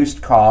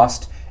reduced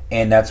cost,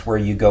 and that's where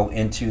you go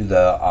into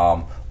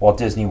the Walt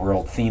Disney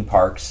World theme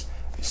parks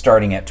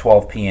starting at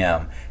 12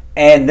 p.m.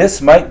 And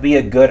this might be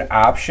a good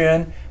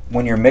option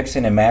when you're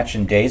mixing and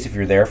matching days if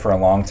you're there for a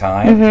long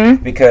time,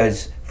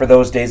 because for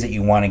those days that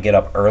you want to get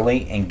up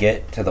early and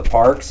get to the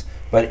parks.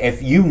 But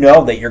if you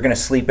know that you're going to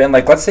sleep in,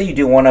 like let's say you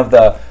do one of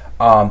the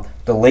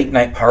late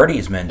night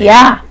parties, Mindy.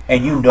 Yeah.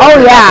 And you know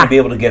you're not going to be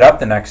able to get up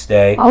the next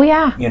day. Oh,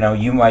 yeah.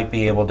 You might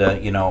be able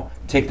to,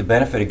 take the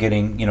benefit of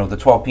getting, the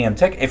 12 p.m.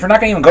 ticket. If you're not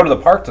going to even go to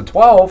the park till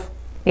 12.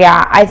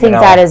 Yeah, I think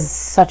that is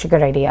such a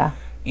good idea.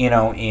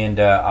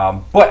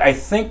 But I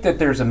think that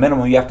there's a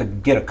minimum. You have to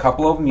get a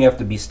couple of them. You have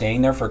to be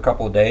staying there for a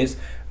couple of days.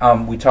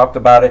 We talked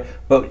about it,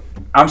 but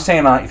I'm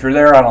saying if you're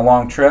there on a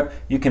long trip,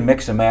 you can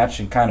mix and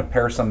match and kind of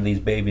pair some of these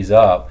babies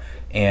up.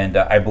 And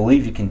I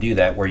believe you can do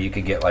that where you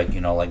could get like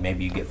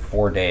maybe you get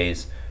 4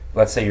 days.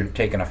 Let's say you're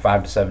taking a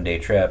 5 to 7 day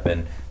trip,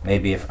 and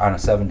maybe if on a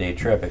 7 day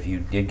trip, if you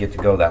did get to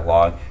go that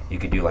long, you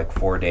could do like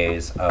 4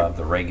 days of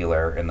the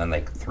regular and then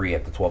like 3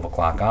 at the 12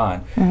 o'clock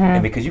on.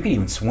 And because you could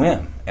even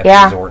swim at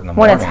the resort in the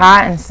morning. When it's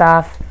hot and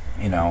stuff.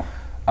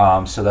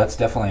 So that's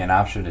definitely an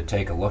option to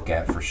take a look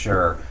at for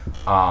sure.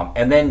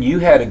 And then you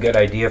had a good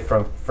idea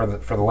for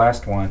the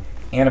last one.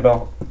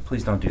 Annabelle,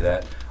 please don't do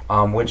that.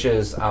 Which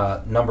is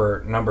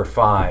number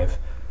 5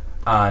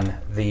 on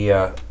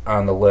the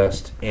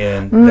list,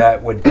 and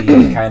that would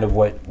be kind of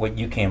what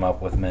you came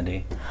up with,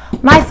 Mindy.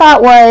 My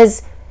thought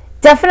was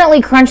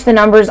definitely crunch the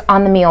numbers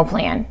on the meal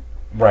plan.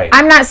 Right.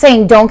 I'm not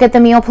saying don't get the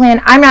meal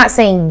plan. I'm not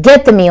saying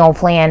get the meal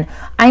plan.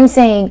 I'm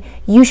saying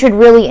you should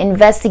really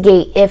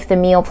investigate if the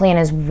meal plan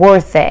is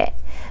worth it.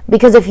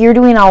 Because if you're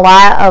doing a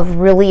lot of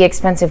really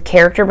expensive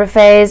character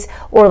buffets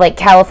or like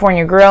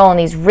California Grill and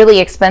these really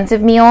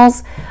expensive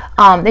meals,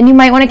 then you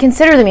might want to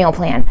consider the meal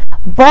plan.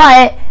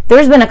 But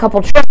there's been a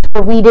couple trips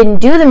where we didn't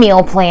do the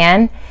meal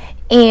plan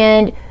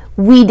and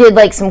we did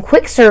like some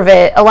quick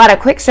service, a lot of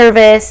quick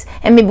service,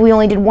 and maybe we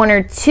only did 1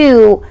 or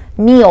 2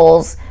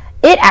 meals,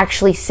 it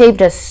actually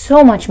saved us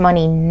so much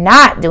money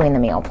not doing the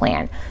meal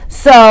plan.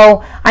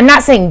 So I'm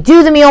not saying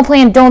do the meal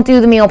plan, don't do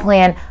the meal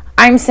plan.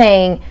 I'm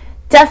saying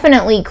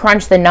definitely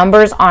crunch the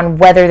numbers on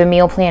whether the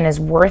meal plan is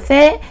worth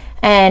it.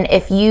 And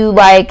if you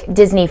like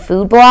Disney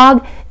Food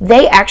Blog,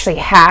 they actually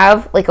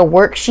have like a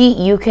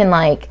worksheet you can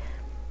like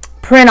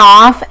print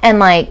off and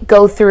like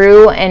go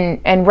through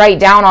and write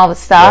down all the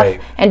stuff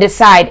and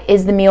decide,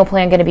 is the meal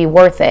plan going to be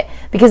worth it?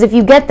 Because if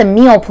you get the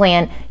meal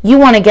plan, you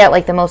want to get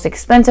like the most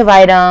expensive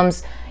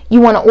items,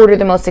 you want to order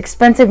the most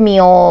expensive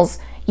meals,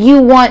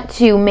 you want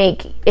to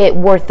make it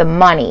worth the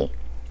money.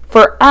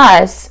 For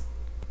us,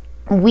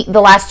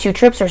 the last 2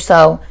 trips or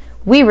so,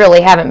 we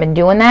really haven't been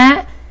doing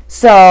that.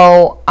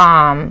 So,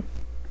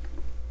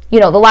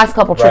 the last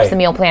couple trips, the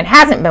meal plan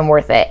hasn't been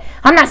worth it.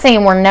 I'm not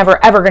saying we're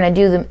never ever going to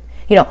do the,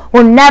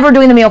 we're never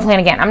doing the meal plan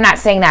again. I'm not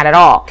saying that at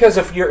all. Because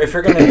if you're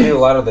going to do a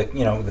lot of the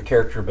the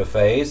character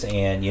buffets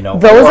and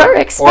those are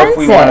expensive. Or if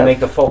we want to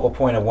make the focal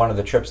point of one of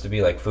the trips to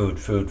be like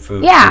food,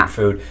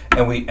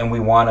 and we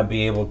want to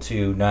be able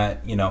to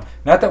not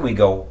that we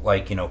go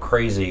like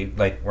crazy,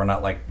 like we're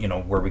not like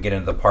where we get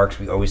into the parks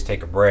we always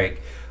take a break,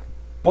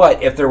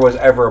 but if there was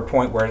ever a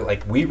point where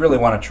like we really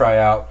want to try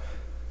out.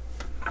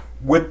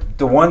 With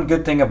the one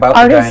good thing about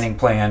the dining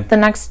plan, the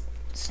next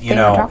thing we're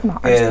talking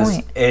about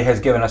is it has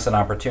given us an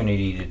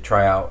opportunity to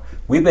try out.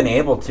 We've been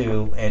able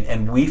to,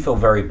 and we feel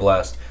very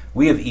blessed.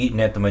 We have eaten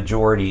at the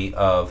majority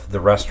of the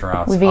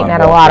restaurants. We've eaten on at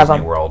Walt a lot Disney of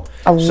them. World.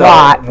 A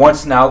lot.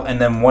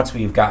 Once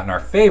we've gotten our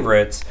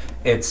favorites,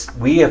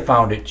 we have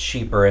found it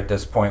cheaper at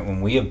this point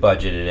when we have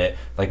budgeted it,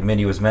 like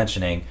Mindy was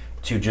mentioning,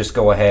 to just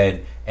go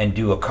ahead and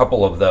do a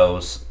couple of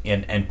those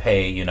and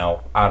pay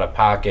out of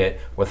pocket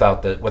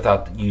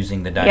without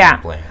using the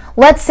dining plan.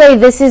 Let's say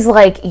this is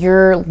like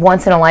your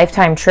once in a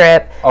lifetime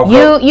trip.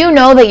 You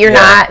know that you're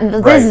not.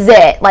 This is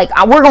it. Like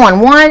we're going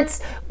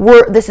once.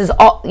 This is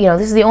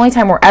the only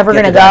time we're ever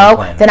going to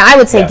go. Then I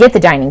would say get the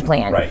dining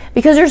plan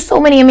because there's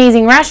so many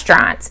amazing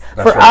restaurants.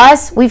 For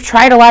us, we've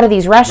tried a lot of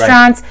these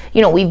restaurants.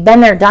 We've been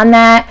there, done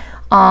that.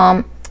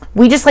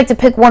 We just like to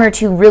pick 1 or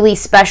 2 really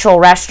special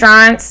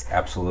restaurants.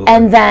 Absolutely.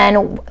 And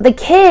then the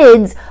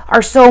kids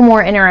are so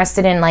more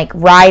interested in like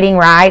riding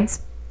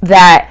rides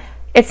that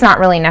it's not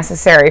really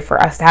necessary for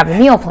us to have a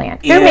meal plan.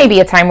 There may be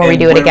a time where we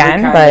do it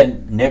again,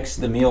 but nixed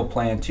the meal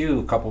plan too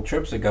a couple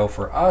trips ago.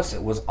 For us,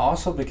 it was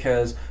also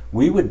because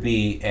we would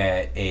be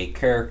at a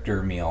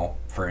character meal,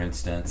 for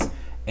instance,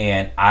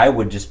 and I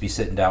would just be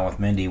sitting down with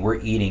Mindy. We're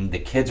eating. The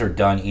kids are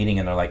done eating,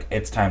 and they're like,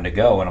 "It's time to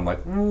go." And I'm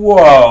like,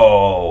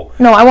 "Whoa!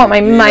 No, I want my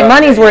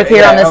money's worth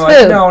here on this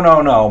food."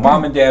 Like, no.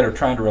 Mom and Dad are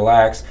trying to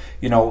relax.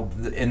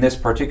 In this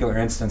particular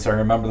instance, I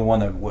remember the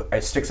one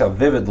that sticks out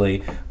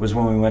vividly was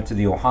when we went to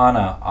the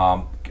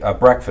Ohana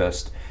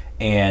breakfast,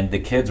 and the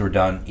kids were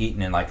done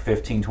eating in like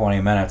 15,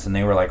 20 minutes, and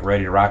they were like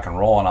ready to rock and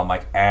roll. And I'm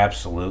like,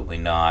 absolutely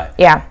not.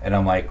 Yeah. And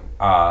I'm like,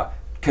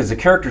 because the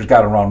characters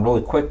got around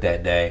really quick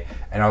that day,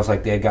 and I was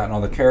like, they had gotten all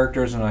the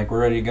characters, and like,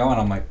 we're ready to go,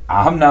 and I'm like,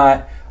 I'm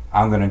not.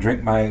 I'm gonna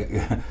drink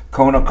my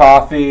Kona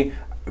coffee.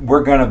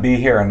 We're gonna be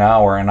here an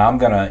hour, and I'm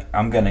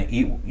gonna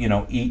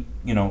eat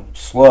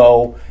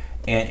slow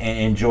and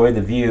enjoy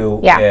the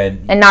view. Yeah,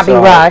 and not be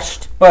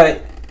rushed.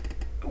 But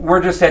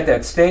we're just at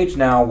that stage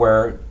now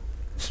where,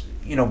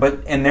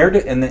 but in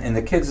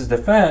the kids'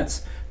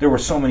 defense, there were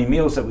so many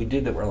meals that we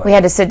did that were like... We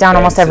had to sit down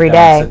almost every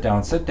day.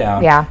 Sit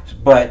down. Yeah.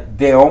 But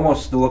they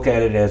almost look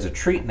at it as a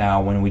treat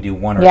now when we do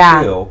 1 or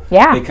 2.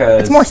 Yeah,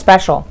 because it's more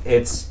special.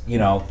 It's,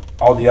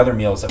 all the other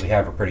meals that we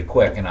have are pretty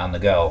quick and on the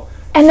go.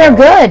 And they're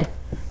good.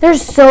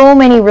 There's so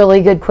many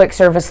really good quick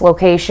service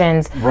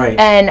locations. Right.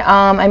 And,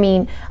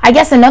 I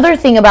guess another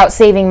thing about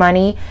saving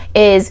money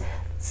is...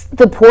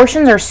 the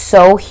portions are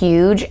so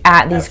huge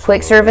at these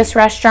quick service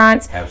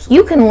restaurants. Absolutely.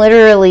 You can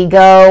literally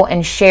go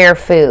and share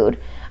food.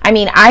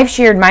 I've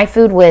shared my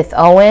food with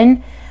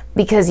Owen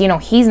because,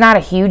 he's not a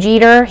huge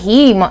eater.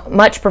 He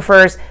much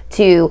prefers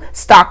to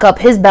stock up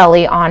his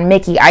belly on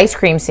Mickey ice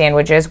cream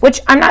sandwiches, which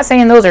I'm not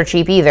saying those are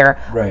cheap either.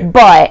 Right.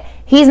 But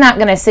he's not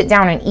going to sit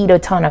down and eat a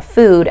ton of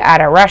food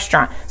at a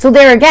restaurant. So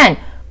there again,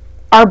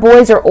 our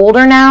boys are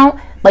older now.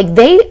 Like,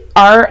 they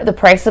are the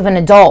price of an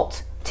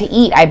adult to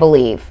eat, I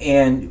believe.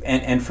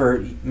 And for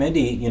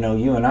Mindy,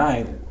 you and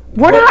I,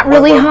 we're not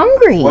really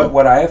hungry.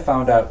 What I have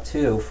found out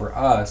too for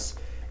us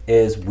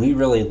is we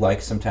really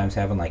like sometimes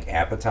having like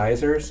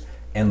appetizers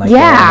and like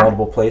going to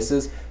multiple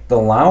places. The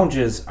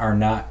lounges are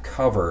not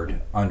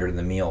covered under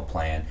the meal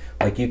plan.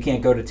 Like you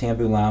can't go to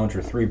Tambu Lounge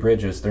or Three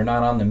Bridges. They're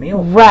not on the meal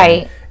plan.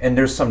 Right. And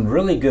there's some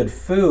really good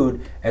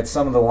food at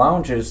some of the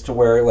lounges to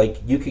where like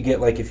you could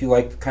get like if you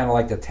like kind of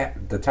like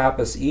the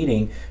tapas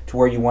eating to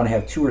where you want to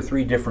have 2 or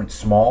 3 different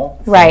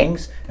small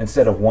things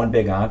instead of one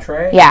big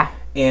entree. Yeah.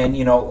 And,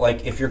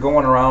 like, if you're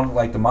going around,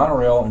 like, the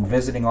monorail and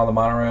visiting all the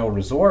monorail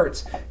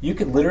resorts, you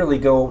could literally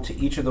go to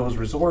each of those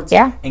resorts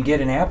and get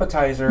an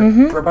appetizer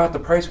for about the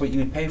price what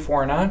you'd pay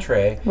for an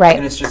entree. Right.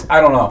 And it's just, I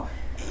don't know.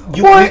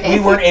 We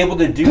weren't able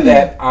to do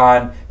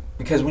that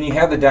because when you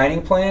have the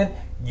dining plan,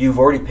 you've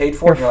already paid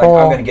for it. You're You're like, full.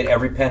 I'm going to get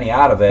every penny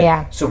out of it.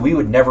 Yeah. So we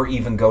would never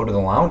even go to the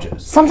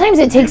lounges. Sometimes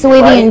it takes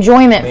away the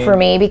enjoyment for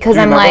me because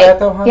I'm like, that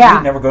though, huh?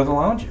 We'd never go to the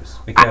lounges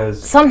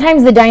because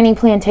sometimes the dining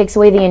plan takes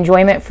away the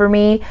enjoyment for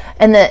me,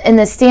 and in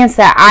the stance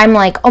that I'm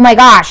like, oh my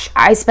gosh,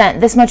 I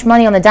spent this much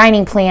money on the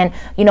dining plan.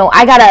 You know,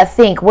 I gotta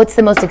think what's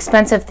the most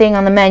expensive thing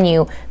on the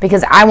menu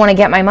because I want to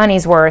get my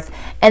money's worth.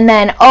 And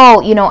then,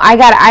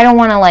 I don't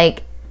want to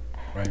like.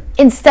 Right.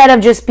 Instead of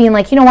just being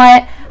like, you know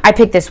what, I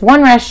picked this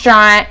one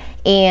restaurant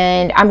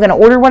and I'm going to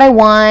order what I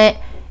want.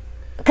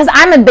 Because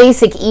I'm a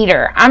basic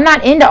eater. I'm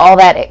not into all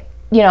that,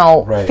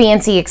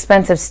 fancy,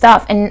 expensive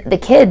stuff. And the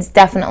kids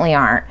definitely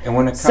aren't. And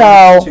when it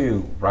comes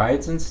to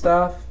rides and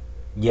stuff,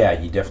 yeah,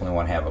 you definitely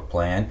want to have a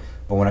plan.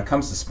 But when it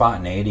comes to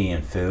spontaneity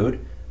and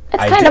food,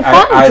 it's kind of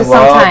fun I to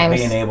love sometimes.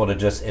 being able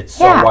to it's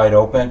so wide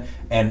open.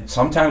 And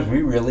sometimes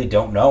we really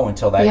don't know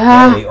until that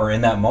day or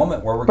in that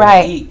moment where we're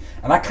going to eat.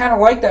 And I kind of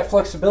like that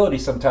flexibility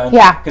sometimes.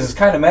 Yeah. Because it's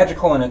kind of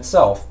magical in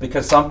itself.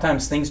 Because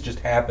sometimes things just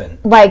happen.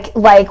 Like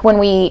when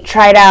we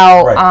tried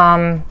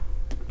out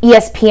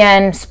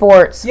ESPN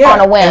Sports on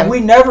a whim. And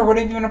we never would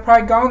have even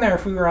probably gone there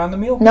if we were on the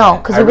meal plan. No,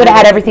 because we would have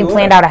had everything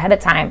planned out ahead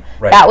of time.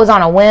 Right. That was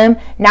on a whim.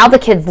 Now the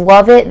kids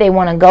love it. They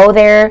want to go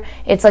there.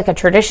 It's like a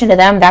tradition to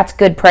them. That's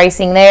good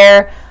pricing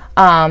there.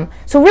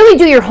 So really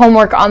do your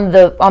homework on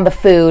the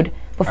food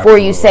before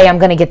you say I'm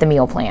going to get the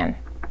meal plan.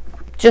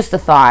 Just a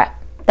thought.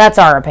 That's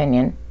our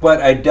opinion.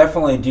 But I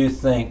definitely do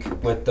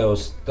think with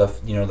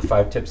the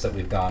 5 tips that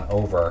we've gone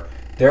over,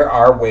 there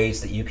are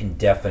ways that you can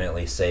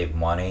definitely save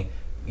money,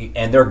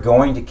 and they're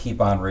going to keep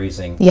on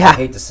raising. Yeah. I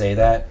hate to say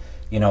that.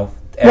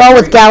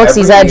 With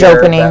Galaxy's Edge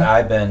opening, that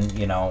I've been,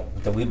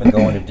 that we've been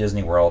going to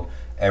Disney World.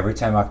 Every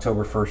time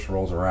October 1st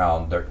rolls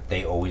around,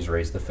 they always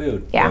raise the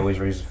food. Yeah. They always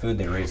raise the food.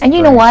 They raise the And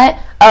you know what?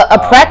 A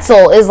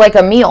pretzel is like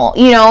a meal.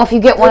 If you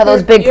get one of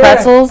those big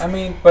pretzels.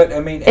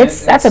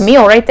 That's a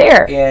meal right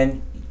there.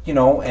 And,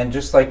 and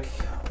just like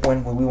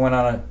when we went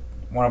on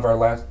one of our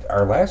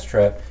last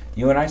trip,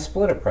 you and I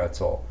split a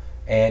pretzel.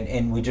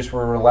 And we just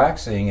were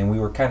relaxing, and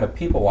we were kind of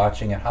people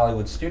watching at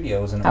Hollywood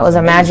Studios. And that was a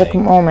amazing. magic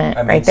moment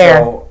right there.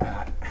 So,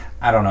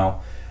 I don't know.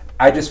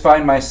 I just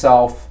find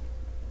myself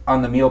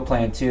on the meal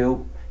plan,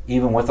 too.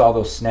 Even with all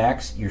those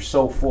snacks, you're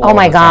so full. Oh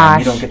my gosh!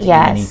 You don't get to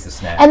even eat the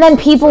snacks. And then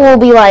people will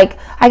be like,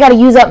 "I got to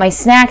use up my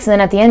snacks," and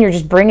then at the end, you're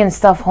just bringing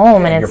stuff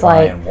home, and it's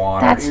like,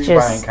 that's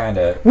just.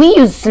 We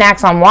use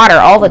snacks on water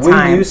all the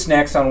time. We use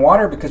snacks on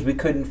water because we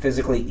couldn't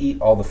physically eat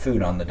all the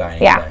food on the dining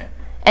plan.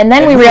 And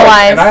then we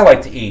realized. And I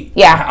like to eat.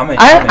 Yeah,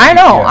 I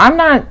know. Yeah. I'm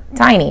not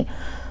tiny.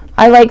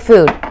 I like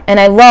food, and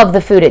I love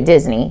the food at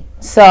Disney.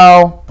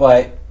 So.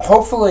 But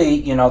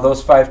hopefully,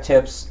 those 5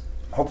 tips.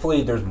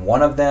 Hopefully there's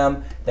one of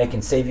them that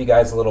can save you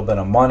guys a little bit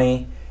of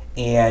money.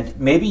 And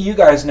maybe you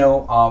guys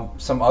know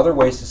some other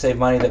ways to save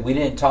money that we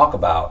didn't talk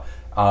about.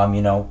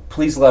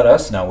 Please let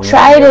us know. We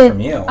want to hear from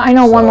you. I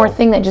know one more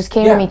thing that just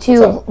came to me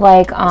too.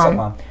 Like,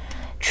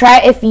 try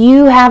if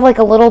you have like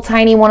a little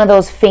tiny one of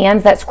those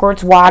fans that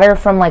squirts water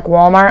from like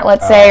Walmart,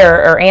 let's say,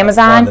 or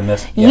Amazon.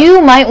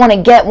 You might want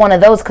to get one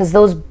of those because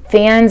those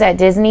fans at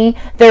Disney,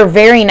 they're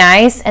very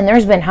nice. And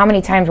there's been how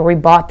many times where we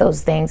bought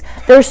those things?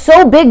 They're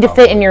so big to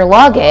fit in your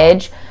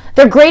luggage.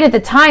 They're great at the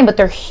time, but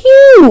they're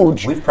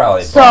huge. We've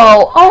probably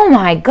oh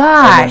my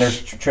gosh. And then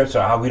there's trips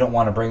we don't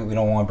want to bring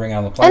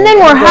on the plane. And then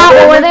we're hot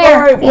over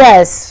there.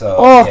 Yes.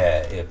 So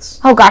it's.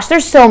 Oh gosh,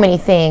 there's so many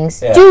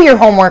things. Yeah. Do your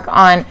homework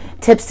on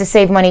tips to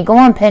save money. Go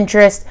on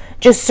Pinterest.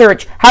 Just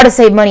search how to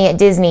save money at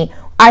Disney.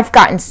 I've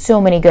gotten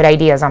so many good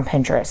ideas on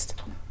Pinterest.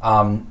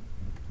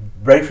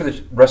 Ready for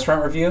the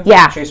restaurant review?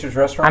 Yeah. Chaser's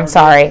restaurant. I'm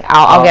sorry.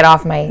 I'll get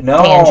off my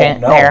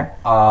tangent there.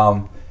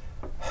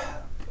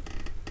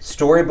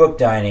 Storybook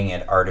Dining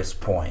at Artist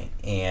Point,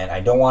 and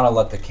I don't want to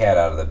let the cat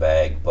out of the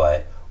bag,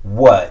 but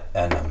what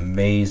an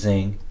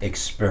amazing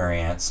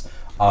experience.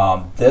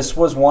 This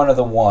was one of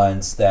the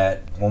ones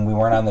that when we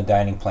weren't on the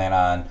dining plan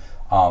on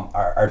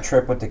our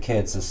trip with the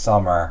kids this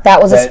summer,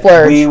 that was a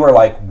splurge. We were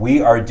like,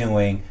 we are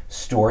doing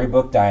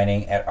Storybook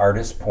Dining at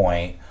Artist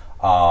Point.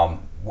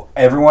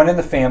 Everyone in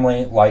the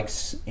family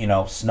likes,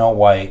 Snow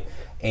White.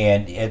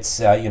 And it's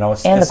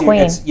it's and the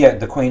Queen.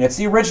 The Queen. It's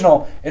the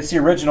original.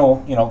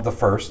 The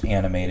first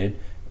animated,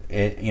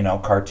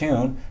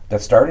 cartoon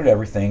that started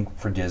everything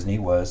for Disney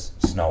was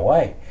Snow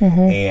White.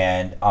 Mm-hmm.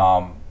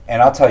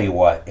 And I'll tell you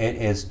what, it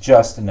is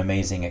just an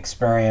amazing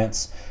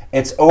experience.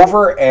 It's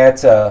over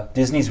at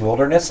Disney's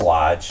Wilderness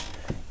Lodge,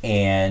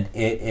 and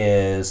it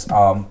is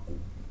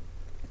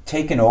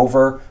taken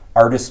over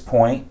Artist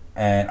Point.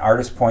 And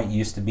Artist Point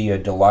used to be a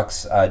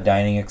deluxe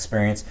dining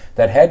experience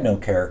that had no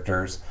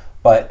characters.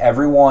 But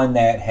everyone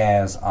that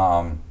has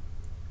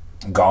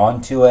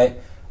gone to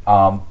it,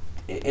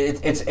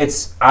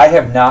 it's. I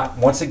have not.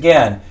 Once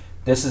again,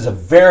 this is a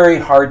very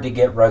hard to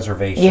get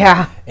reservation.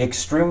 Yeah.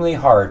 Extremely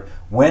hard.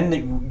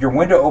 When your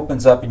window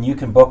opens up and you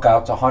can book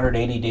out to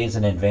 180 days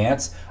in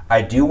advance,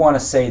 I do want to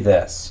say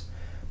this.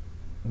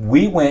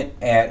 We went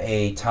at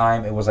a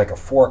time, it was like a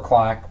 4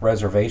 o'clock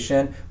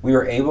reservation. We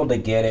were able to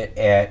get it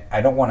at, I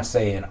don't want to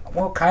say,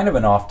 kind of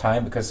an off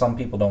time because some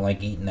people don't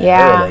like eating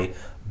that early.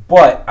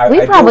 But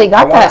we probably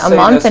got that a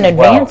month in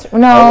advance.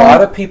 Well. No, a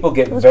lot of people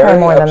get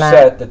very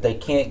upset that they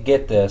can't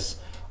get this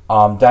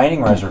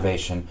dining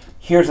reservation.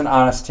 Here's an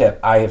honest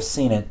tip. I have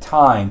seen it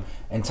time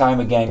and time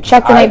again.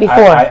 Check the night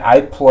before.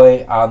 I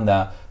play on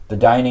the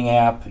dining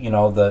app,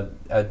 the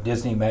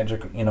Disney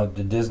Magic,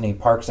 the Disney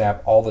Parks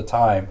app all the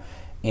time,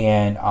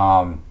 and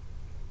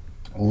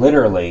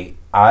literally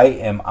I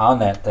am on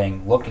that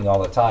thing looking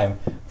all the time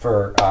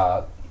for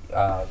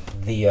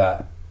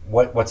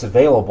what's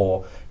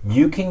available.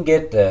 You can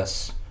get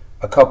this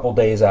a couple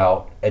days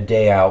out, a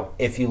day out,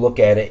 if you look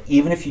at it.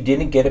 Even if you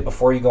didn't get it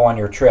before you go on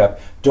your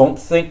trip, don't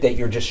think that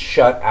you're just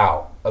shut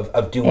out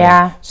of doing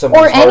some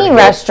or any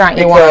restaurant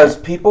you want, because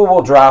people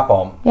will drop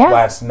them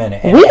last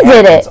minute. And we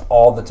did it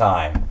all the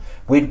time.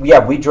 We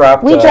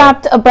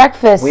dropped a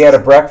breakfast. We had a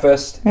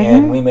breakfast,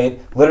 and we made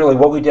literally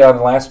what we did on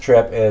the last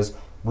trip is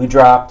we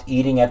dropped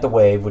Eating at the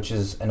Wave, which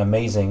is an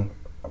amazing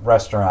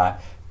restaurant,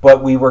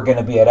 but we were going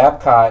to be at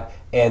Epcot.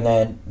 And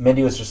then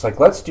Mindy was just like,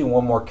 let's do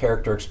one more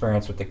character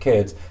experience with the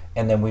kids.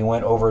 And then we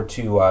went over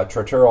to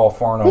Trattoria Al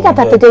Forno. We got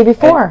that the day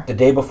before. The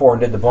day before,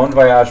 and did the Bon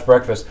Voyage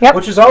breakfast,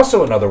 which is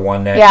also another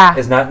one that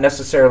is not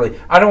necessarily,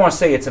 I don't want to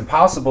say it's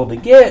impossible to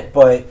get,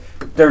 but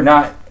they're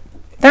not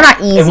easy to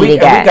get. And we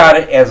got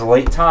it as a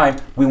late time.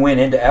 We went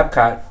into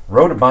Epcot,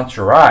 rode a bunch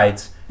of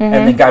rides, and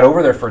then got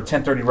over there for a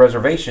 10:30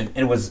 reservation.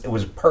 And it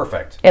was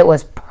perfect. It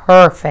was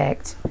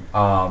perfect.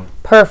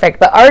 Perfect.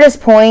 But Artist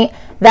Point,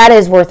 that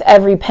is worth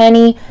every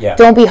penny. Yeah.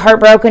 Don't be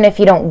heartbroken if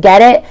you don't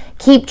get it.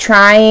 Keep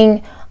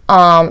trying,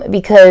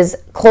 because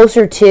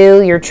closer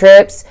to your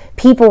trips,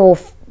 people will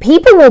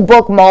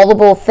book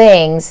multiple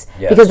things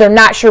because they're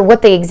not sure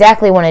what they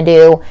exactly want to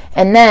do,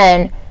 and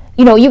then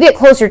you get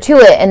closer to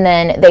it, and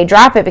then they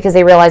drop it because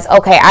they realize,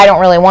 okay, I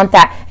don't really want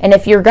that. And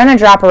if you're gonna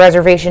drop a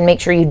reservation, make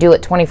sure you do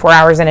it 24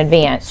 hours in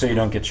advance, so you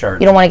don't get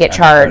charged. You don't want to get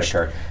charged.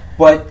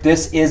 But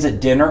this is a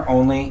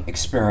dinner-only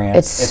experience.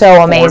 It's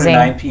so amazing.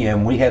 4 to 9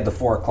 p.m. We had the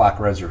 4 o'clock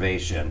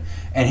reservation.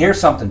 And here's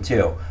something,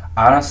 too.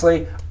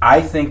 Honestly, I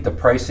think the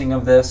pricing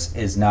of this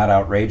is not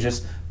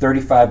outrageous.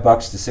 $35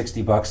 to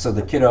 $60. So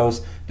the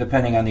kiddos,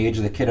 depending on the age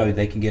of the kiddo,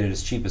 they can get it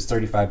as cheap as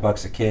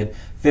 $35 a kid,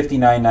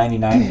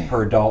 $59.99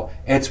 per adult.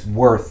 It's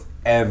worth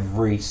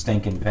every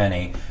stinking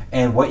penny.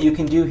 And what you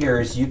can do here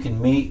is you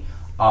can meet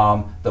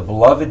the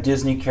beloved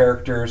Disney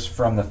characters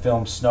from the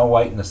film Snow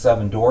White and the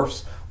Seven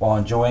Dwarfs while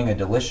enjoying a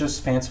delicious,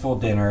 fanciful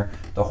dinner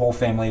the whole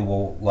family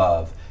will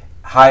love.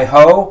 Hi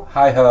ho,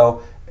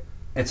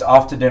 it's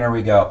off to dinner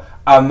we go.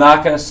 I'm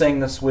not going to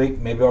sing this week.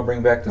 Maybe I'll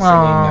bring back the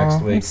singing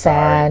next week. I'm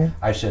sad. Sorry.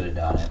 I should have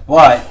done it.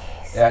 But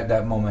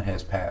that moment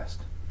has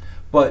passed.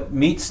 But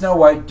meet Snow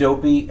White,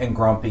 Dopey, and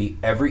Grumpy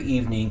every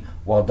evening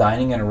while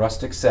dining in a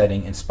rustic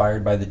setting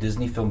inspired by the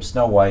Disney film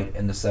Snow White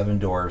and the Seven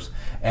Dwarfs.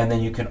 And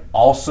then you can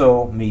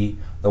also meet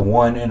the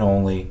one and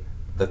only,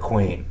 the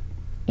Queen.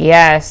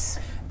 Yes.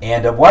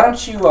 And why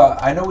don't you,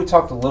 I know we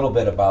talked a little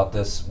bit about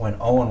this when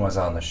Owen was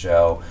on the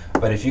show,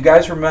 but if you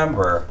guys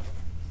remember,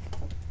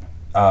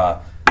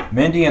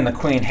 Mindy and the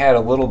Queen had a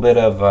little bit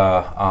of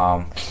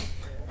an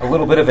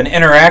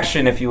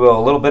interaction, if you will,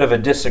 a little bit of a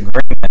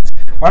disagreement.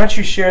 Why don't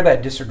you share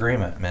that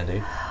disagreement,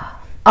 Mindy?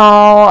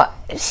 Oh,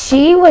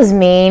 she was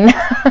mean.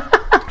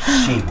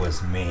 She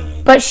was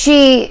mean. But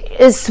she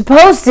is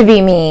supposed to be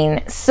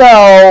mean,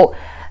 so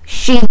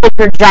she did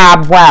her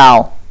job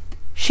well.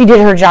 She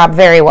did her job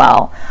very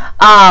well.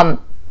 I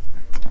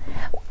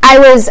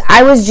was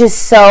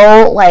just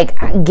so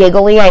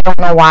giggly. I don't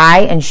know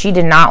why, and she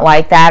did not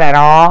like that at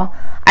all.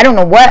 I don't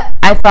know what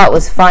I thought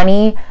was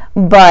funny,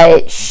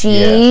 but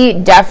she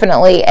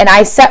definitely. And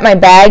I set my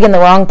bag in the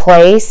wrong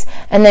place,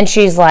 and then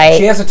she's like,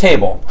 she has a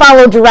table.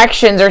 Follow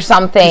directions or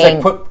something.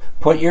 She's like,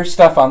 put your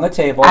stuff on the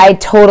table. I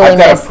totally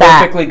missed that. I've got a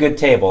perfectly good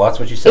table. That's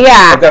what she said.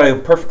 Yeah. I've got a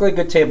perfectly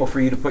good table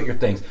for you to put your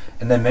things.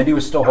 And then Mindy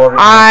was still holding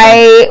it.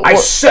 I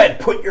said,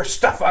 put your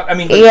stuff on. I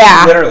mean,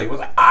 literally, it was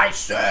like, I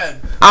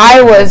said.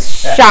 I was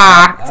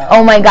shocked.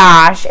 Oh my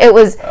gosh. It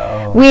was,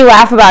 we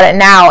laugh about it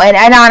now.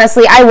 And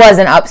honestly, I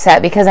wasn't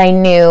upset because I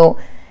knew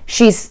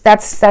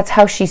that's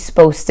how she's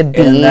supposed to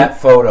be. In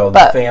that photo,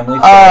 the family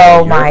photo.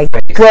 Oh my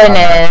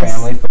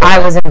goodness. I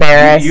was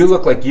embarrassed. You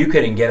look like you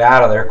couldn't get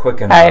out of there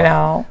quick enough. I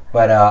know.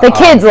 But the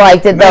kids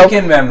liked it though.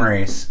 Making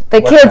memories.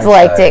 The kids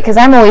liked it because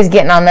I'm always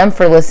getting on them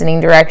for listening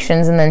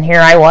directions, and then here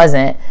I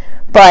wasn't.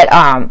 But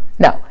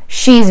no,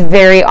 she's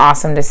very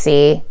awesome to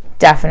see,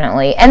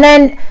 definitely. And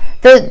then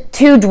the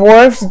 2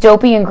 dwarfs,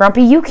 Dopey and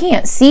Grumpy, you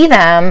can't see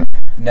them.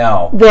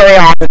 No. Very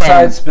often.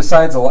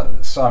 Besides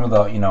some of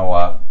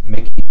the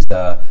Mickey's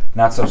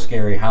Not So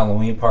Scary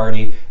Halloween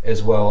Party,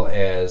 as well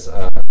as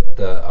the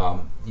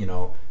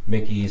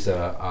Mickey's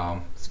the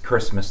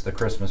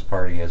Christmas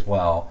party as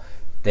well.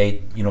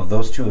 They,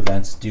 those 2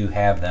 events do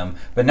have them.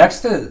 But next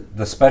to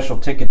the special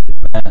ticket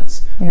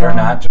events, they're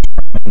not just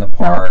in the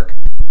park.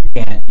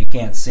 You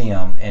can't see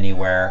them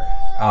anywhere.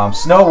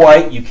 Snow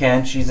White, you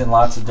can. She's in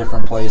lots of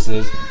different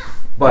places.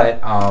 But,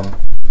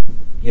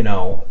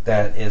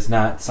 that is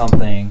not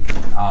something,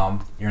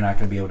 you're not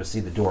going to be able to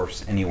see the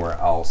dwarfs anywhere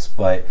else.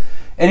 But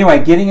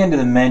anyway, getting into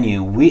the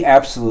menu, we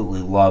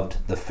absolutely loved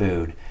the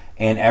food.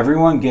 and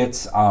everyone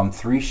gets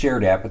 3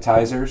 shared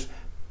appetizers.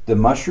 The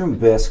mushroom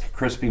bisque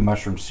crispy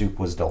mushroom soup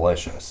was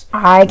delicious.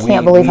 I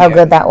can't believe how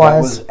good that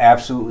was. That was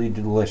absolutely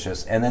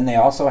delicious. And then they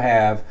also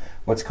have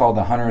what's called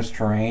the Hunter's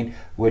Terrain,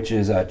 which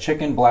is a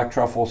chicken, black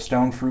truffle,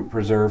 stone fruit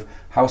preserve,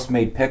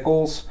 house-made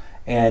pickles.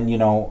 And,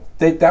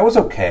 that was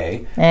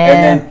okay.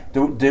 And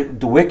then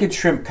the Wicked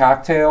Shrimp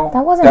Cocktail,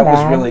 that wasn't bad.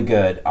 Was really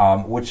good,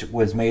 which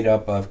was made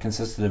up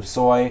consisted of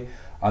soy,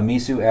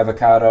 miso,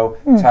 avocado,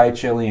 Thai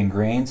chili, and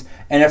grains.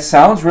 And it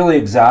sounds really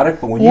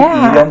exotic, but when you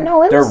eat them,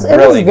 they're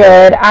really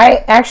good.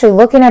 I actually,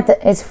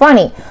 it's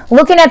funny.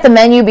 Looking at the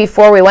menu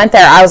before we went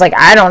there, I was like,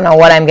 I don't know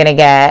what I'm going to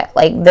get.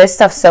 Like, this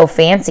stuff's so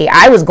fancy.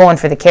 I was going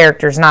for the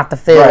characters, not the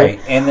food. Right.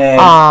 And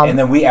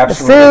then we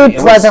absolutely... The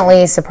food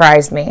pleasantly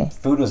surprised me.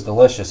 Food was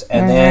delicious.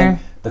 And then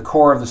the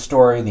core of the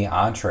story, the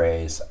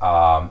entrees.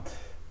 I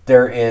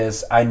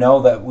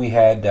know that we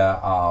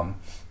had...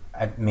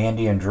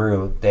 Mandy and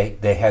Drew,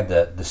 they had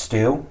the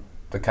stew,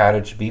 the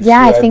cottage beef stew,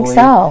 I think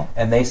so.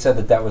 And they said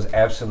that was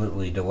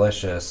absolutely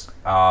delicious.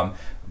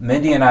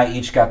 Mindy and I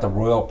each got the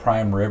Royal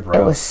Prime Rib Roast.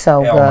 It was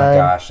so good. Oh my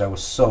gosh, that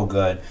was so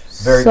good.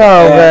 Very good.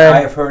 And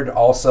I have heard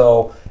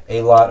also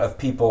a lot of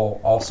people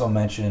also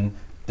mention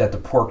that the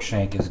pork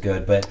shank is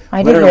good. But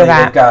I did hear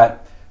that. They've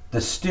got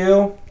the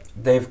stew.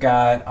 They've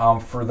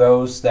got, for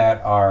those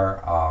that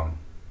are...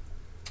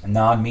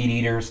 non-meat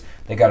eaters,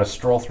 they got a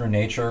Stroll Through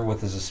Nature,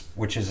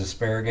 which is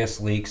asparagus,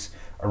 leeks,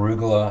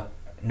 arugula,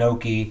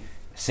 gnocchi,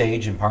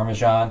 sage, and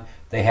parmesan.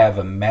 They have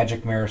a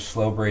Magic Mirror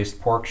slow braised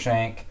pork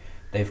shank.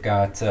 They've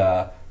got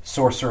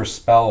Sorcerer's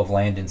Spell of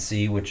Land and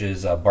Sea, which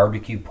is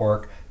barbecue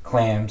pork,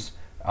 clams,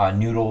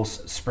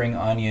 noodles, spring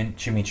onion,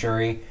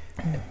 chimichurri.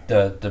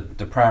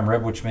 The prime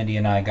rib, which Mindy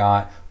and I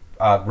got.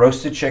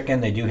 Roasted chicken,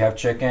 they do have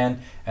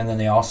chicken. And then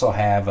they also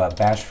have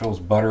Bashfield's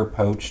butter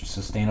poached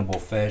sustainable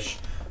fish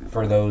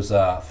for those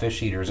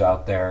fish eaters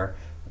out there,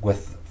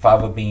 with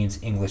fava beans,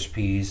 English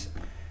peas,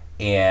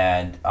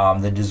 and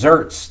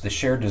the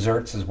shared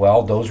desserts as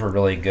well. Those were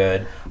really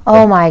good.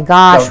 Oh my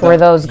gosh, were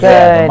those good?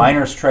 Yeah, the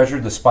Miner's Treasure,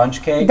 the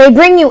sponge cake. They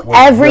bring you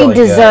every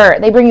dessert.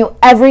 Good. They bring you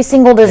every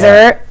single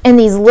dessert in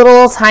these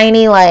little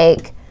tiny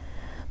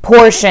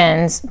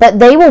portions, but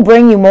they will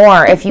bring you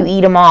more if you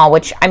eat them all,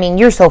 which, I mean,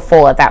 you're so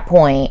full at that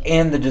point.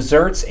 And the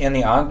desserts and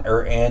the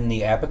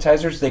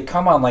appetizers, they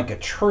come on like a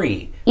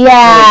tree.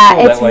 Yeah,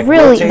 it's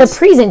really the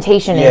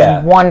presentation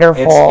is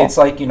wonderful. It's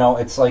like,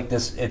 it's like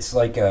this, it's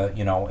like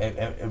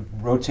it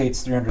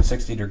rotates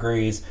 360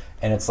 degrees,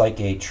 and it's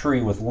like a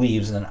tree with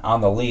leaves, and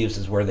on the leaves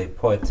is where they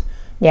put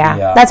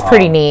that's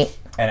pretty neat.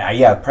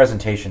 And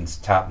presentation's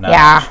top notch.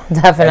 Yeah,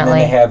 definitely. And then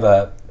they have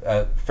a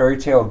Fairy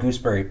Tale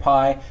Gooseberry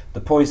Pie,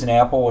 the Poison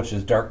Apple, which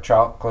is dark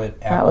chocolate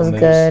apple mousse,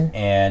 good.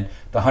 And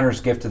the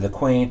Hunter's Gift to the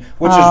Queen,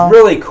 which is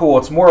really cool.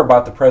 It's more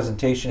about the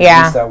presentation.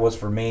 At least that was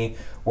for me,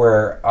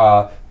 where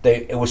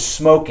it was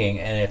smoking,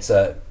 and it's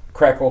a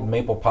crackled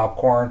maple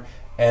popcorn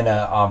and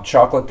a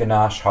chocolate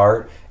ganache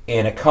heart,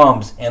 and it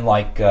comes in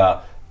like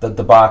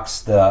the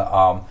box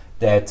that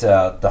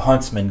the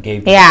huntsman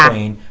gave to the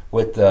Queen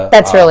with the.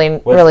 That's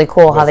really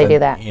cool how they do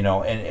that.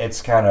 And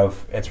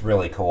it's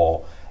really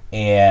cool.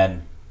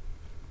 And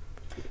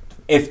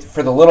if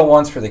for the little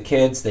ones, for the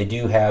kids, they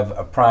do have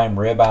a prime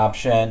rib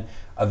option,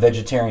 a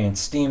vegetarian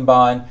steam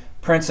bun,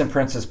 Prince and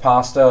Princess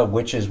pasta,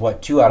 which is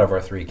what 2 out of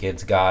our 3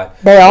 kids got.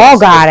 They all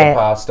got it.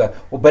 Pasta.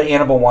 Well, but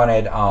Annabelle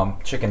wanted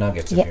chicken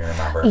nuggets, if you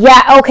remember.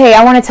 Yeah. Okay.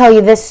 I want to tell you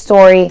this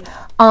story.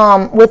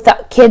 With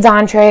the kids'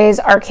 entrees,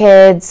 our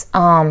kids,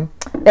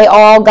 they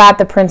all got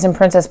the Prince and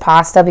Princess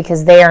pasta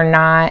because they are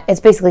not. It's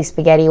basically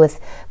spaghetti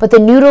but the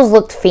noodles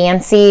looked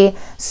fancy,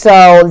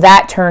 so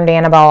that turned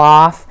Annabelle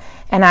off.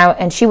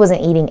 And she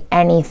wasn't eating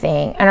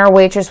anything. And our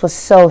waitress was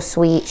so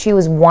sweet. She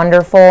was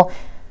wonderful.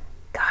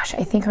 Gosh,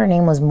 I think her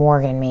name was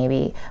Morgan,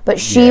 maybe. But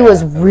she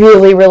was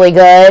really, really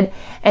good.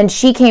 And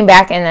she came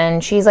back, and then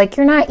she's like,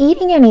 "You're not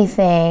eating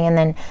anything." And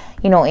then,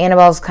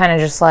 Annabelle's kind of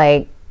just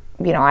like,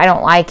 I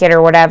don't like it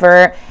or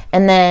whatever.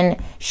 And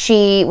then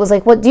she was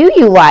like, "What do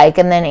you like?"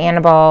 And then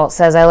Annabelle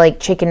says, "I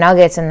like chicken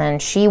nuggets." And then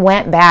she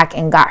went back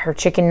and got her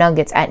chicken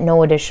nuggets at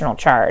no additional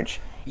charge.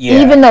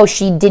 Yeah. Even though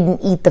she didn't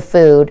eat the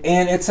food.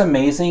 And it's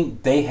amazing.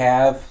 They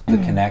have the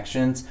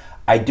connections.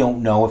 I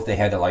don't know if they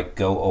had to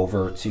go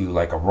over to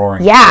a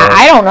Roaring Fork.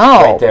 I don't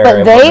know. Right,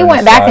 but they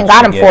went back and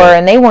got them for her,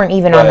 and they weren't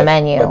even on the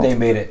menu. But they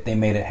made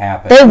it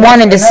happen. They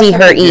wanted to see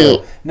her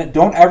eat.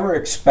 Don't ever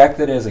expect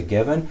it as a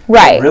given.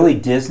 Right. But really,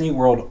 Disney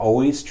World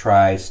always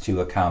tries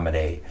to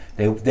accommodate.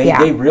 They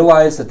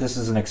realize that this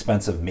is an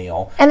expensive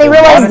meal. And they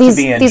realize these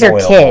are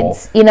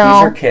kids. These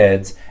are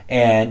kids.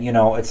 And,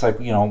 it's like,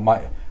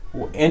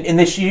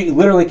 And she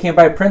literally can't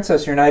buy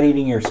Princess, you're not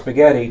eating your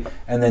spaghetti.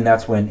 And then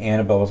that's when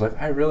Annabelle was like,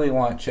 "I really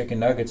want chicken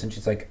nuggets." And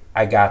she's like,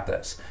 "I got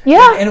this."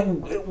 Yeah.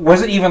 And it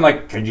wasn't even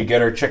like, "Could you get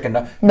her chicken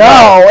nuggets?"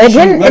 No, it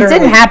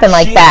didn't happen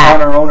like that.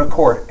 She, on her own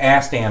accord,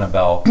 asked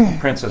Annabelle,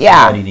 "Princess, you're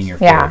not eating your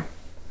food." Yeah.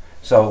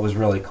 So it was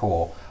really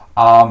cool.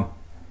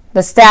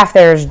 The staff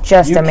there is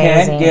just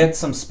amazing. You can get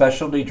some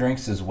specialty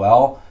drinks as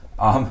well.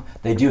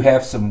 They do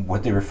have some,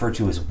 what they refer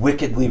to as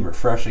wickedly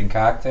refreshing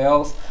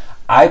cocktails.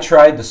 I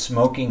tried the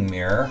smoking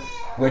mirror,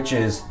 which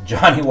is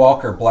Johnny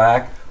Walker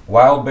Black,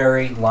 wild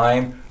berry,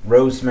 lime,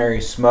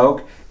 rosemary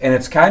smoke. And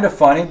it's kind of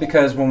funny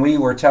because when we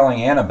were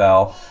telling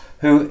Annabelle,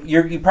 who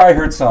you probably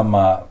heard some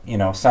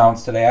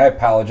sounds today. I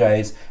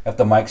apologize if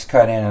the mic's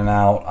cut in and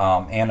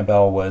out.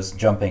 Annabelle was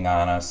jumping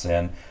on us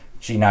and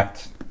she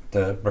knocked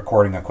the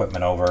recording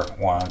equipment over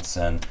once,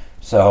 and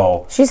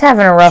so she's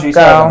having a rough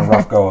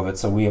go of it.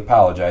 So we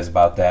apologize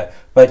about that.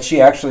 But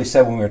she actually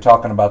said when we were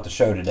talking about the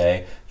show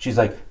today, she's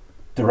like,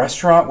 the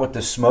restaurant with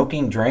the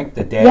smoking drink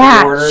that Daddy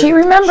ordered. She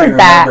remembered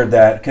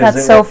that.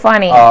 That's so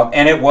funny.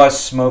 And it was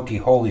smoky,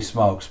 holy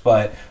smokes.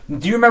 But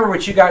do you remember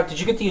what you got? Did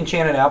you get the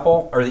Enchanted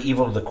Apple or the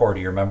Evil to the Core? Do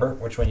you remember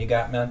which one you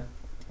got, man?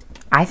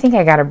 I think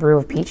I got a brew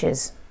of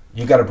peaches.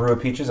 You got a brew of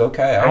peaches?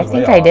 Okay. I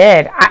think I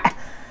did.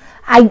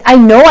 I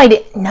know I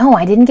did. No,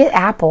 I didn't get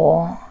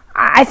apple.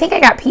 I think I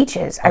got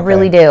peaches. Okay. I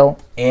really do.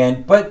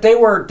 But they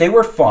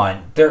were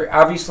fun. Their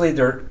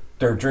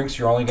drinks,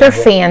 you're only going to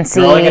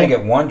fancy. You're only going to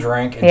get one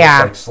drink and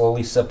just like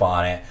slowly sip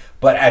on it.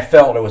 But I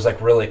felt it was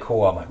like really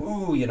cool. I'm like,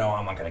 ooh,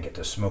 I'm not going to get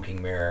the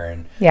smoking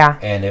mirror,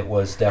 and it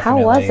was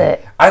definitely. How was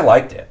it? I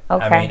liked it.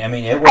 Okay. I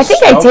mean, it was. I think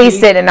smoky, I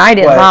tasted and I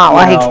did not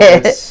like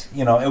it.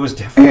 It was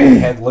definitely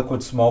had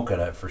liquid smoke in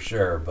it for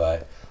sure,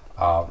 but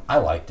I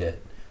liked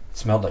it. It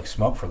smelled like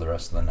smoke for the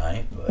rest of the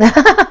night, but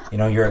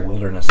you're at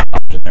Wilderness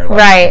Lodge and they're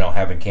like,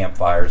 having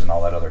campfires and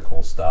all that other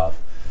cool stuff.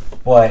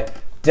 But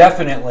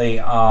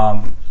definitely.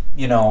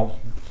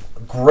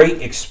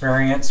 Great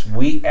experience.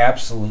 We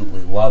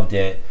absolutely loved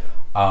it.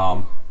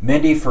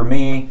 Mindy, for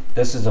me,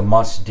 this is a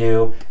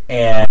must-do.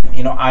 And,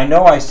 I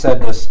know I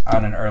said this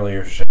on an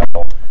earlier show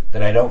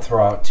that I don't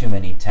throw out too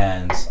many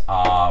 10s.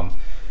 I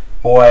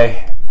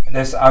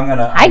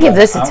give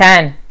this a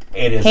 10.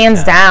 It is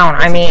hands down.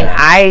 It's I mean,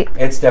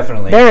 it's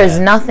definitely. There is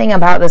nothing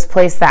about this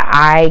place that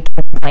I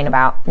can complain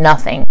about.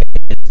 Nothing.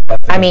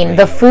 I mean,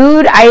 the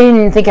food, I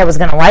didn't think I was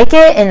going to like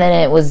it, and then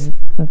it was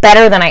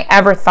better than I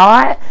ever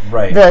thought.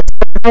 Right. The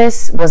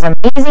service was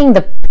amazing.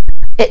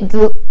 It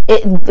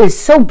is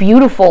so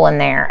beautiful in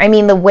there. I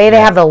mean, the way they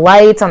have the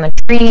lights on the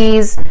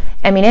trees.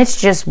 I mean,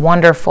 it's just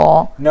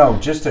wonderful. No,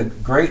 just a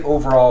great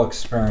overall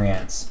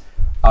experience.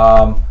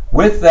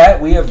 With that,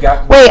 we have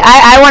got... Wait,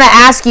 I want to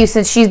ask you,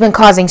 since she's been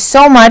causing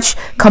so much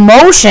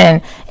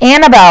commotion,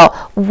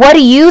 Annabelle, what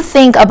do you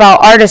think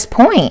about Artist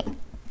Point?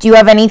 Do you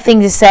have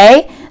anything to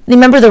say?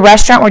 Remember the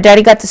restaurant where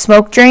Daddy got the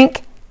smoke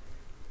drink?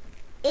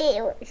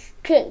 It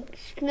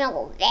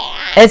smelled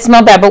bad. It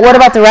smelled bad, but what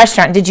about the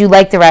restaurant? Did you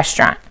like the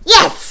restaurant?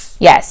 Yes.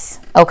 Yes.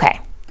 Okay.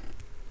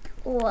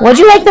 What'd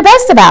you like the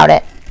best about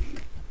it?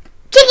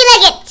 Chicken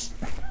nuggets.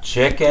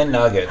 Chicken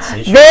nuggets.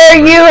 There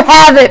you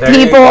have it, there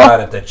people. You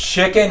got it. The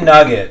chicken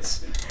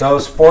nuggets.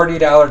 Those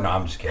 $40. No,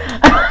 I'm just kidding.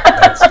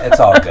 It's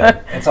all good.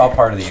 It's all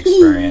part of the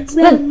experience.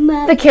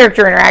 The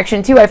character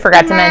interaction, too, I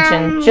forgot to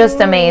mention. Just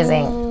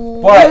amazing.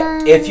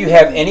 But if you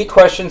have any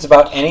questions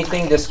about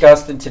anything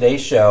discussed in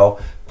today's show,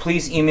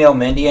 please email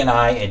Mindy and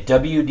I at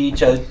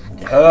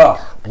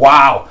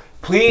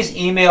Please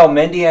email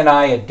Mindy and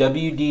I at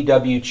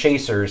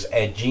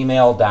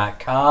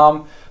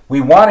wdwchasers@gmail.com.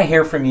 We want to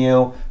hear from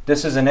you.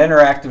 This is an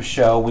interactive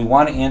show. We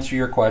want to answer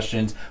your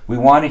questions. We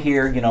want to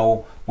hear,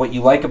 what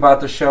you like about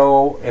the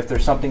show. If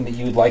there's something that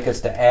you'd like us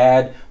to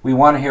add, we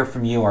want to hear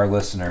from you, our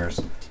listeners.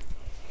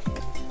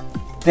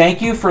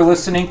 Thank you for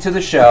listening to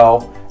the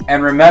show.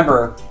 And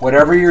remember,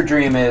 whatever your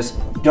dream is,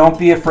 don't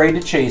be afraid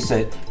to chase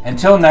it.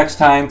 Until next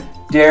time,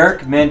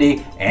 Derek,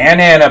 Mindy,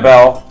 and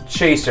Annabelle,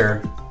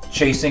 Chaser,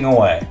 chasing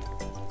away.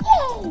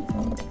 Yay!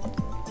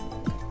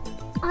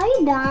 Are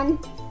you done?